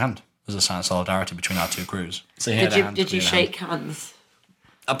going to give you a hand. As a sign of solidarity between our two crews. So Did you shake hands?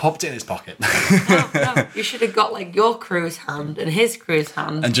 I popped it in his pocket. No, you should have got like your crew's hand and his crew's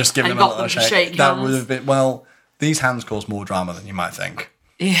hand And just given and them a got little them to shake That hands. would have been, these hands cause more drama than you might think.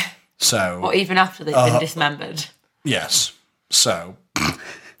 Yeah. So. Or even after they've been dismembered. Yes. So,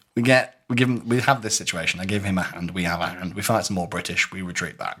 we have this situation. I give him a hand, we have a hand. We fight some more British, we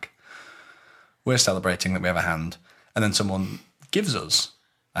retreat back. We're celebrating that we have a hand. And then someone gives us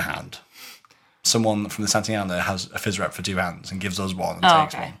a hand. Someone from the Santiana has a fizz rep for two hands and gives us one and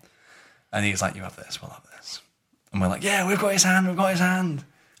takes one. And he's like, you have this, we'll have this. And we're like, yeah, we've got his hand.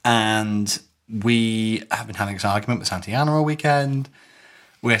 And we have been having this argument with Santiana all weekend.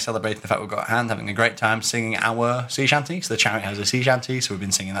 We're celebrating the fact we've got a hand, having a great time singing our sea shanty. So the chariot has a sea shanty, so we've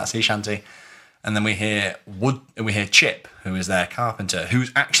been singing that sea shanty. And then we hear Chip, who is their carpenter,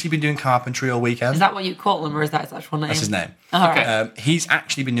 who's actually been doing carpentry all weekend. Is that what you call him, or is that his actual name? That's his name. Oh, right. He's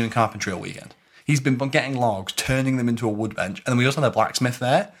actually been doing carpentry all weekend. He's been getting logs, turning them into a wood bench, and then we also had a blacksmith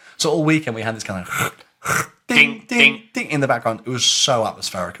there. So all weekend we had this kind of ding, ding, ding in the background. It was so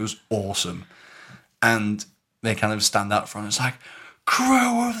atmospheric. It was awesome. And they kind of stand up front. It's like,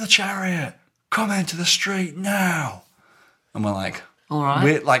 crew of the chariot, come into the street now. And we're like, all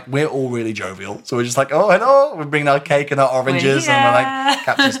right. We're all really jovial. So we're just like, oh, hello. We're bringing our cake and our oranges, and we're like,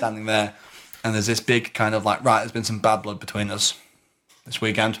 Captain's standing there. And there's this big kind of like, right, there's been some bad blood between us this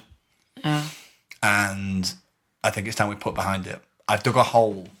weekend. Yeah. And I think it's time we put behind it. I've dug a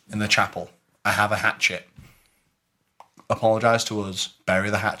hole in the chapel. I have a hatchet. Apologise to us,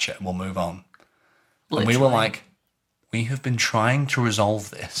 bury the hatchet, and we'll move on. Literally. And we were like, we have been trying to resolve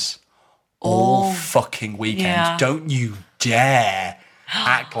this all fucking weekend. Yeah. Don't you dare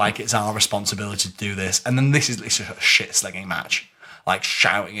act like it's our responsibility to do this. And then this is a shit-slinging match. Like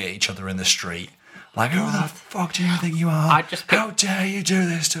shouting at each other in the street. Like, who the fuck do you think you are? How dare you do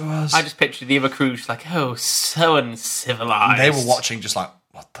this to us? I just pictured the other crew just like, oh, so uncivilized. They were watching just like,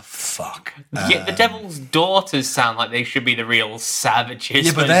 what the fuck? Yeah, the Devil's Daughters sound like they should be the real savages.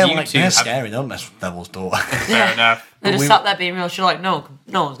 Yeah, but they're scary. Don't mess with Devil's Daughter. Fair enough. They just sat there being real. She's like, no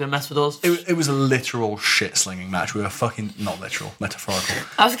one's gonna mess with us. It was a literal shit slinging match. We were fucking not literal, metaphorical.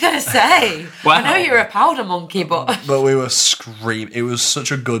 I was gonna say, Wow. I know you're a powder monkey, but But we were screaming. It was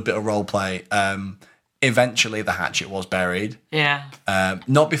such a good bit of role play. Eventually, the hatchet was buried. yeah.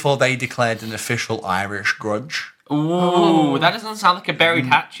 Not before they declared an official Irish grudge. Ooh, that doesn't sound like a buried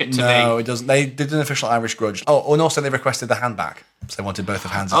hatchet to me. No, it doesn't. They did an official Irish grudge. Oh, and also they requested the hand back. So they wanted both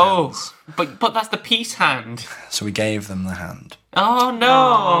of hands. Hands. But that's the peace hand. So we gave them the hand. Oh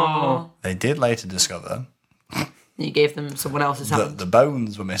no! They did later discover You gave them someone else's hand. that the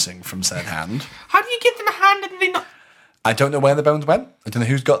bones were missing from said hand. How do you give them a hand and they not? I don't know where the bones went. I don't know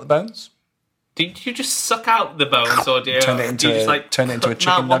who's got the bones. Did you just suck out the bones, or do you Turn it into do you just like turn it into a cut them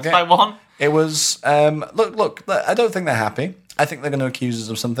out chicken one nugget? by one? It was look. I don't think they're happy. I think they're going to accuse us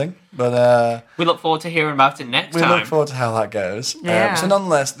of something, but We look forward to hearing about it next we time. look forward to how that goes. Yeah. So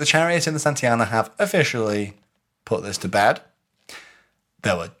nonetheless, the Chariot and the Santiana have officially put this to bed.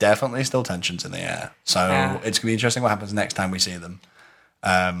 There were definitely still tensions in the air, so it's going to be interesting what happens next time we see them.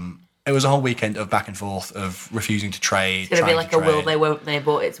 It was a whole weekend of back and forth of refusing to trade. It's gonna be trying like to a will trade. they, won't they,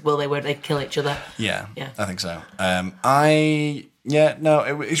 but it's will they, won't they kill each other. Yeah, Yeah. I think so.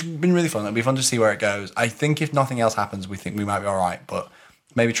 It's been really fun. It'll be fun to see where it goes. I think if nothing else happens, we think we might be all right, but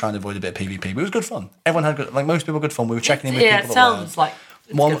maybe try and avoid a bit of PvP. But it was good fun. Everyone had good, like most people, good fun. We were checking in with Yeah, people it that were. sounds like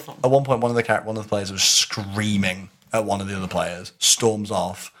it's One, good fun. at one point, one of the players was screaming at one of the other players, storms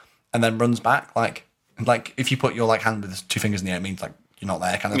off, and then runs back like if you put your like hand with 2 fingers in the air, it means like you're not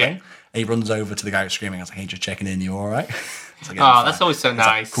there kind of thing. And he runs over to the guy who's screaming. I was like, "Hey, just checking in. You all right?" It's like, Oh, "Yeah, that's fine." always so It's like,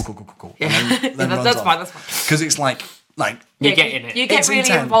 nice. cool. Yeah, And then runs that's off. fine. That's fine. Because it's like You get in it. You get It's really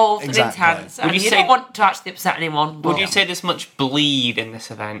intense. involved Exactly. and intense, and Would you you say- don't want to actually upset anyone. Would you say there's much bleed in this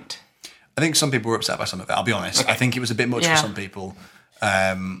event? I think some people were upset by some of it. I'll be honest. Okay. I think it was a bit much Yeah. for some people,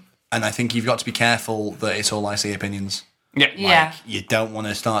 and I think you've got to be careful that it's all IC opinions. Yeah. Yeah. You don't want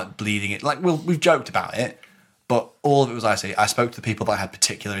to start bleeding it. Like we've joked about it, but all of it was IC. I spoke to the people that I had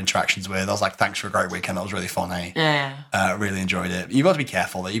particular interactions with. I was like, "Thanks for a great weekend. That was really funny. Yeah. Really enjoyed it." You've got to be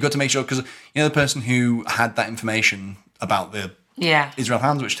careful. You've got to make sure because the person who had that information about the Yeah. Israel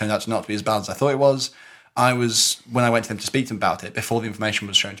hands, which turned out to not be as bad as I thought it was. When I went to them to speak to them about it, before the information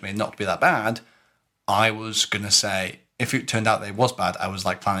was shown to me not to be that bad, I was going to say, if it turned out that it was bad, I was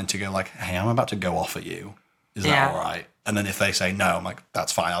like planning to go like, "Hey, I'm about to go off at you. Is that Yeah. all right?" And then if they say no, I'm like,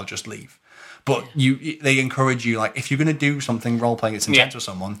 "That's fine. I'll just leave." But they encourage you, like, if you're going to do something role-playing that's intense with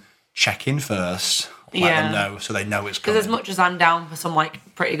someone, check in first. Let them know so they know it's coming. Because as much as I'm down for some like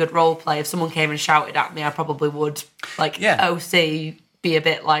pretty good role play, if someone came and shouted at me, I probably would OC be a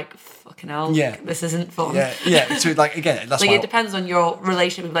bit like, fucking hell, this isn't fun. Yeah. So like again, that's Like why it depends on your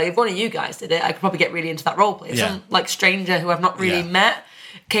relationship. Like if one of you guys did it, I could probably get really into that role play. If some like stranger who I've not really met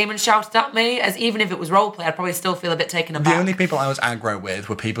came and shouted at me, as even if it was role play, I'd probably still feel a bit taken aback. The only people I was aggro with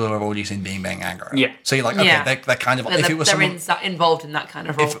were people who I've already seen being aggro. Yeah. So you're like, okay, they're kind of. If it was someone, involved in that kind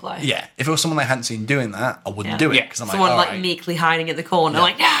of role play. yeah, if it was someone I hadn't seen doing that, I wouldn't do it because I'm someone like, like meekly hiding in the corner,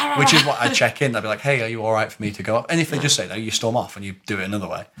 like which is what I'd check in. I'd be like, "Hey, are you all right for me to go up?" And if they just say no, you storm off and you do it another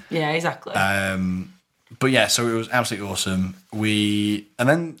way. Yeah, exactly. But yeah, so it was absolutely awesome. And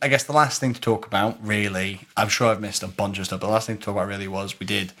then I guess the last thing to talk about, really, I'm sure I've missed a bunch of stuff, but the last thing to talk about really was we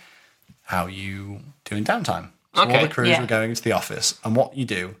did how you do in downtime. So all the crews were going into the office, and what you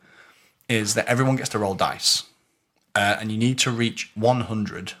do is that everyone gets to roll dice, and you need to reach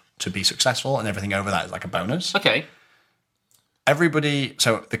 100 to be successful, and everything over that is like a bonus. Okay.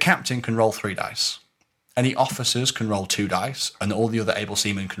 So the captain can roll 3 dice. Any officers can roll 2 dice, and all the other able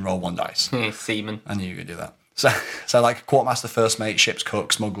seamen can roll 1 dice. Seaman. I knew you could do that. So like quartermaster, first mate, ship's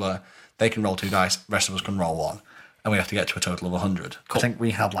cook, smuggler, they can roll 2 dice. The rest of us can roll 1, and we have to get to a total of 100. Cool. I think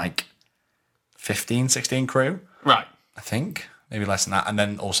we had like 15, 16 crew. Right. I think maybe less than that, and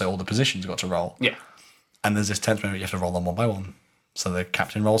then also all the positions got to roll. Yeah. And there's this tense moment you have to roll them one by one. So the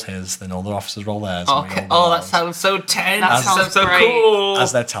captain rolls his, then all the officers roll theirs. Okay. That sounds so tense. That sounds so great. cool.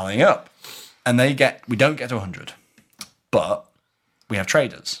 As they're tallying up, and we don't get to 100, but we have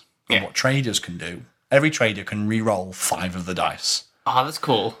traders. And what traders can do, every trader can re-roll 5 of the dice. Oh, that's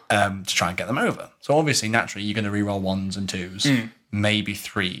cool. To try and get them over. So obviously, naturally, you're going to re-roll 1s and 2s, maybe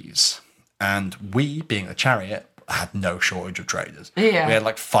 3s. And we, being the chariot, had no shortage of traders. Yeah. We had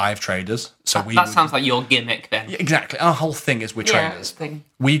like 5 traders. So That sounds like your gimmick then. Exactly. Our whole thing is we're traders.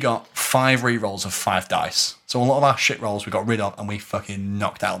 We got 5 re-rolls of 5 dice. So a lot of our shit rolls we got rid of and we fucking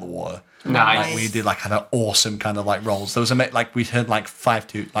knocked out of the water. Nice. Like, we did had an awesome kind of like rolls. There was we had like 5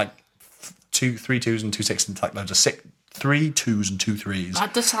 2, like 2 3 2s and 2 6s and like loads of 3 2s and 2 3s.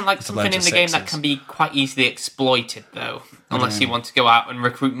 That does sound like With something loads in of the game that sixes. can be quite easily exploited, though. Unless you want to go out and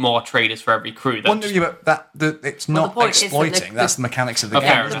recruit more traders for every crew. Well, no, yeah, but it's not point is that exploiting. That's the mechanics of the Okay,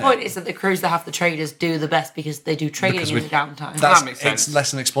 game. fair isn't The enough. it? point is that the crews that have the traders do the best because they do trading Because in we- the downtime. That makes sense. It's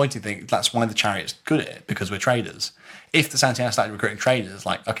less an exploiting thing. That's why the chariot's good at it, because we're traders. If the Santiago started recruiting traders,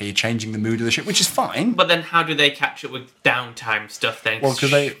 like, okay, you're changing the mood of the ship, which is fine. But then how do they catch up with downtime stuff then? Well, 'cause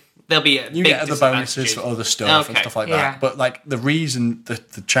there'll be a You big get other bonuses for other stuff and Okay. stuff like Yeah. that. But like the reason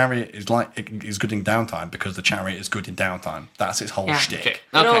that the chariot is good in downtime because the chariot is good in downtime. That's its whole Yeah. shtick. Okay.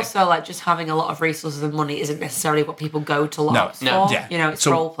 But Okay. also, like, just having a lot of resources and money isn't necessarily what people go to No, LARPs no, for. yeah. You know, it's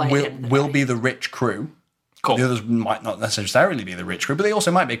so role playing. we'll be the rich crew. Cool. The others might not necessarily be the rich crew, but they also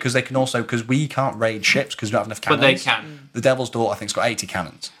might be because we can't raid ships because we don't have enough But cannons. they can. The Devil's Daughter, I think, has got 80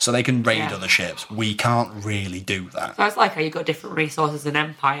 cannons, so they can raid Yeah. other ships. We can't really do that. So it's like how you've got different resources in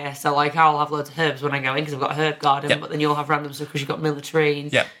Empire. So, like, I'll have loads of herbs when I go in because I've got a herb garden, Yep. but then you'll have random stuff because you've got military.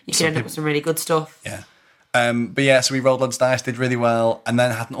 And Yep. you Some can end up with some really good stuff. Yeah. But yeah, so we rolled loads of dice, did really well, and then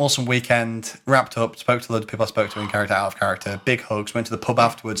had an awesome weekend, wrapped up, spoke to loads of people I spoke to in character, out of character, big hugs, went to the pub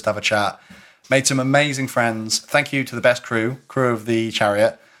afterwards to have a chat, made some amazing friends. Thank you to the best crew of the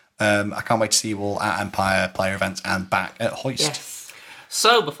Chariot. I can't wait to see you all at Empire player events and back at Hoist. Yes.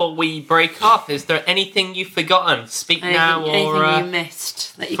 So, before we break off, is there anything you've forgotten? Speak now Anything or... you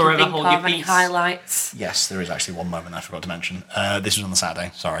missed that you forever can think hold your of? Any peace. highlights? Yes, there is actually one moment I forgot to mention. This was on the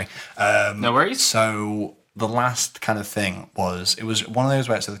Saturday, sorry. No worries. So the last kind of thing it was one of those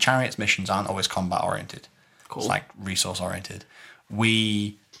where, so the Chariot's missions aren't always combat oriented. Cool. It's like resource oriented.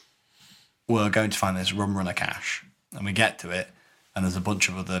 We were going to find this rum runner cache, and we get to it, and there's a bunch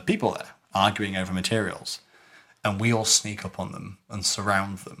of other people there arguing over materials, and we all sneak up on them and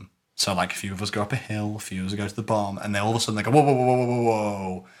surround them. So like a few of us go up a hill, a few of us go to the bomb, and then all of a sudden they go whoa, whoa, whoa, whoa, whoa,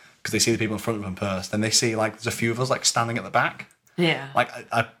 whoa, because they see the people in front of them first. Then they see like there's a few of us like standing at the back. Yeah. Like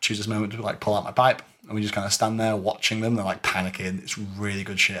I choose this moment to like pull out my pipe, and we just kind of stand there watching them. They're like panicking. It's really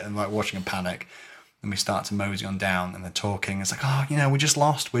good shit, and like watching them panic. And we start to mosey on down, and they're talking. It's like, oh, we just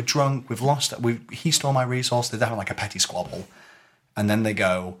lost. We're drunk. We've lost. He stole my resource. They're having like a petty squabble, and then they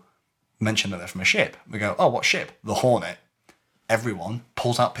mention that they're from a ship. We go, oh, what ship? The Hornet. Everyone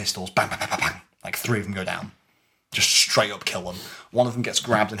pulls out pistols. Bang, bang, bang, bang, bang. Like 3 of them go down. Just straight up kill them. One of them gets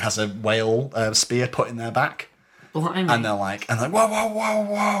grabbed and has a whale spear put in their back. Blimey. And they're like, whoa, whoa, whoa,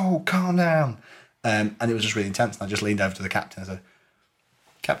 whoa, calm down. And it was just really intense. And I just leaned over to the captain and said,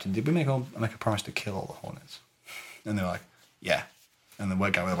 Captain, did we make a promise to kill all the Hornets? And they were like, yeah. And then we're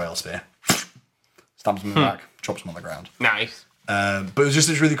going with a whale spear. Stabs them in the back, chops them on the ground. Nice. But it was just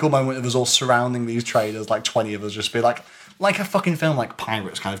this really cool moment of us all surrounding these traders, like 20 of us, just be like a fucking film, like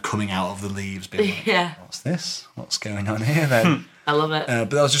pirates kind of coming out of the leaves, being like, Yeah. what's this? What's going on here then? I love it.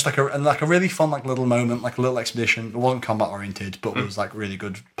 But that was just like a really fun like little moment, like a little expedition. It wasn't combat oriented, but was like really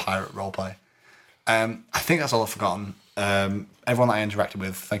good pirate roleplay. I think that's all I've forgotten. Everyone that I interacted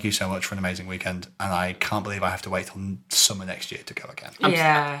with, thank you so much for an amazing weekend, and I can't believe I have to wait till summer next year to go again.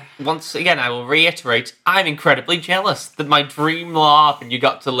 Yeah. Once again, I will reiterate, I'm incredibly jealous that my dream LARP and you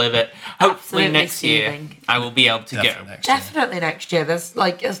got to live it. Hopefully Absolutely next year soothing. I will be able to Definitely go. next year. Definitely next year. There's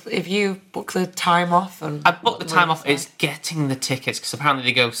like, if you book the time off and I booked the time off, it's getting the tickets because apparently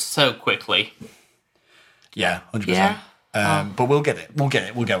they go so quickly. Yeah, 100%. Yeah. But we'll get it. We'll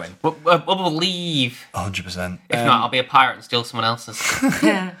go in. We'll leave. 100%. If not, I'll be a pirate and steal someone else's.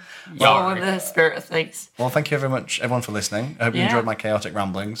 Yeah. Yarg. All in the spirit of things. Well, thank you very much, everyone, for listening. I hope you Yeah. enjoyed my chaotic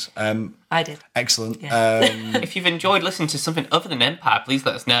ramblings. I did. Excellent. Yeah. If you've enjoyed listening to something other than Empire, please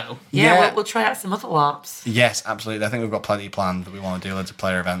let us know. Yeah, Yeah. We'll try out some other LARPs. Yes, absolutely. I think we've got plenty planned that we want to do loads of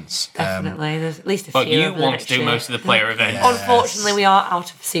player events. Definitely. There's at least a But few. you over the want next to do year. most of the player events. Yeah. Unfortunately, we are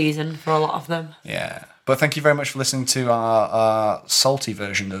out of season for a lot of them. Yeah. But thank you very much for listening to our salty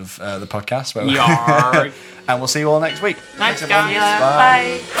version of the podcast. Yarg. And we'll see you all next week. Thanks, everyone.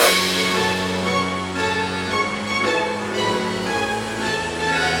 guys. Yeah, bye.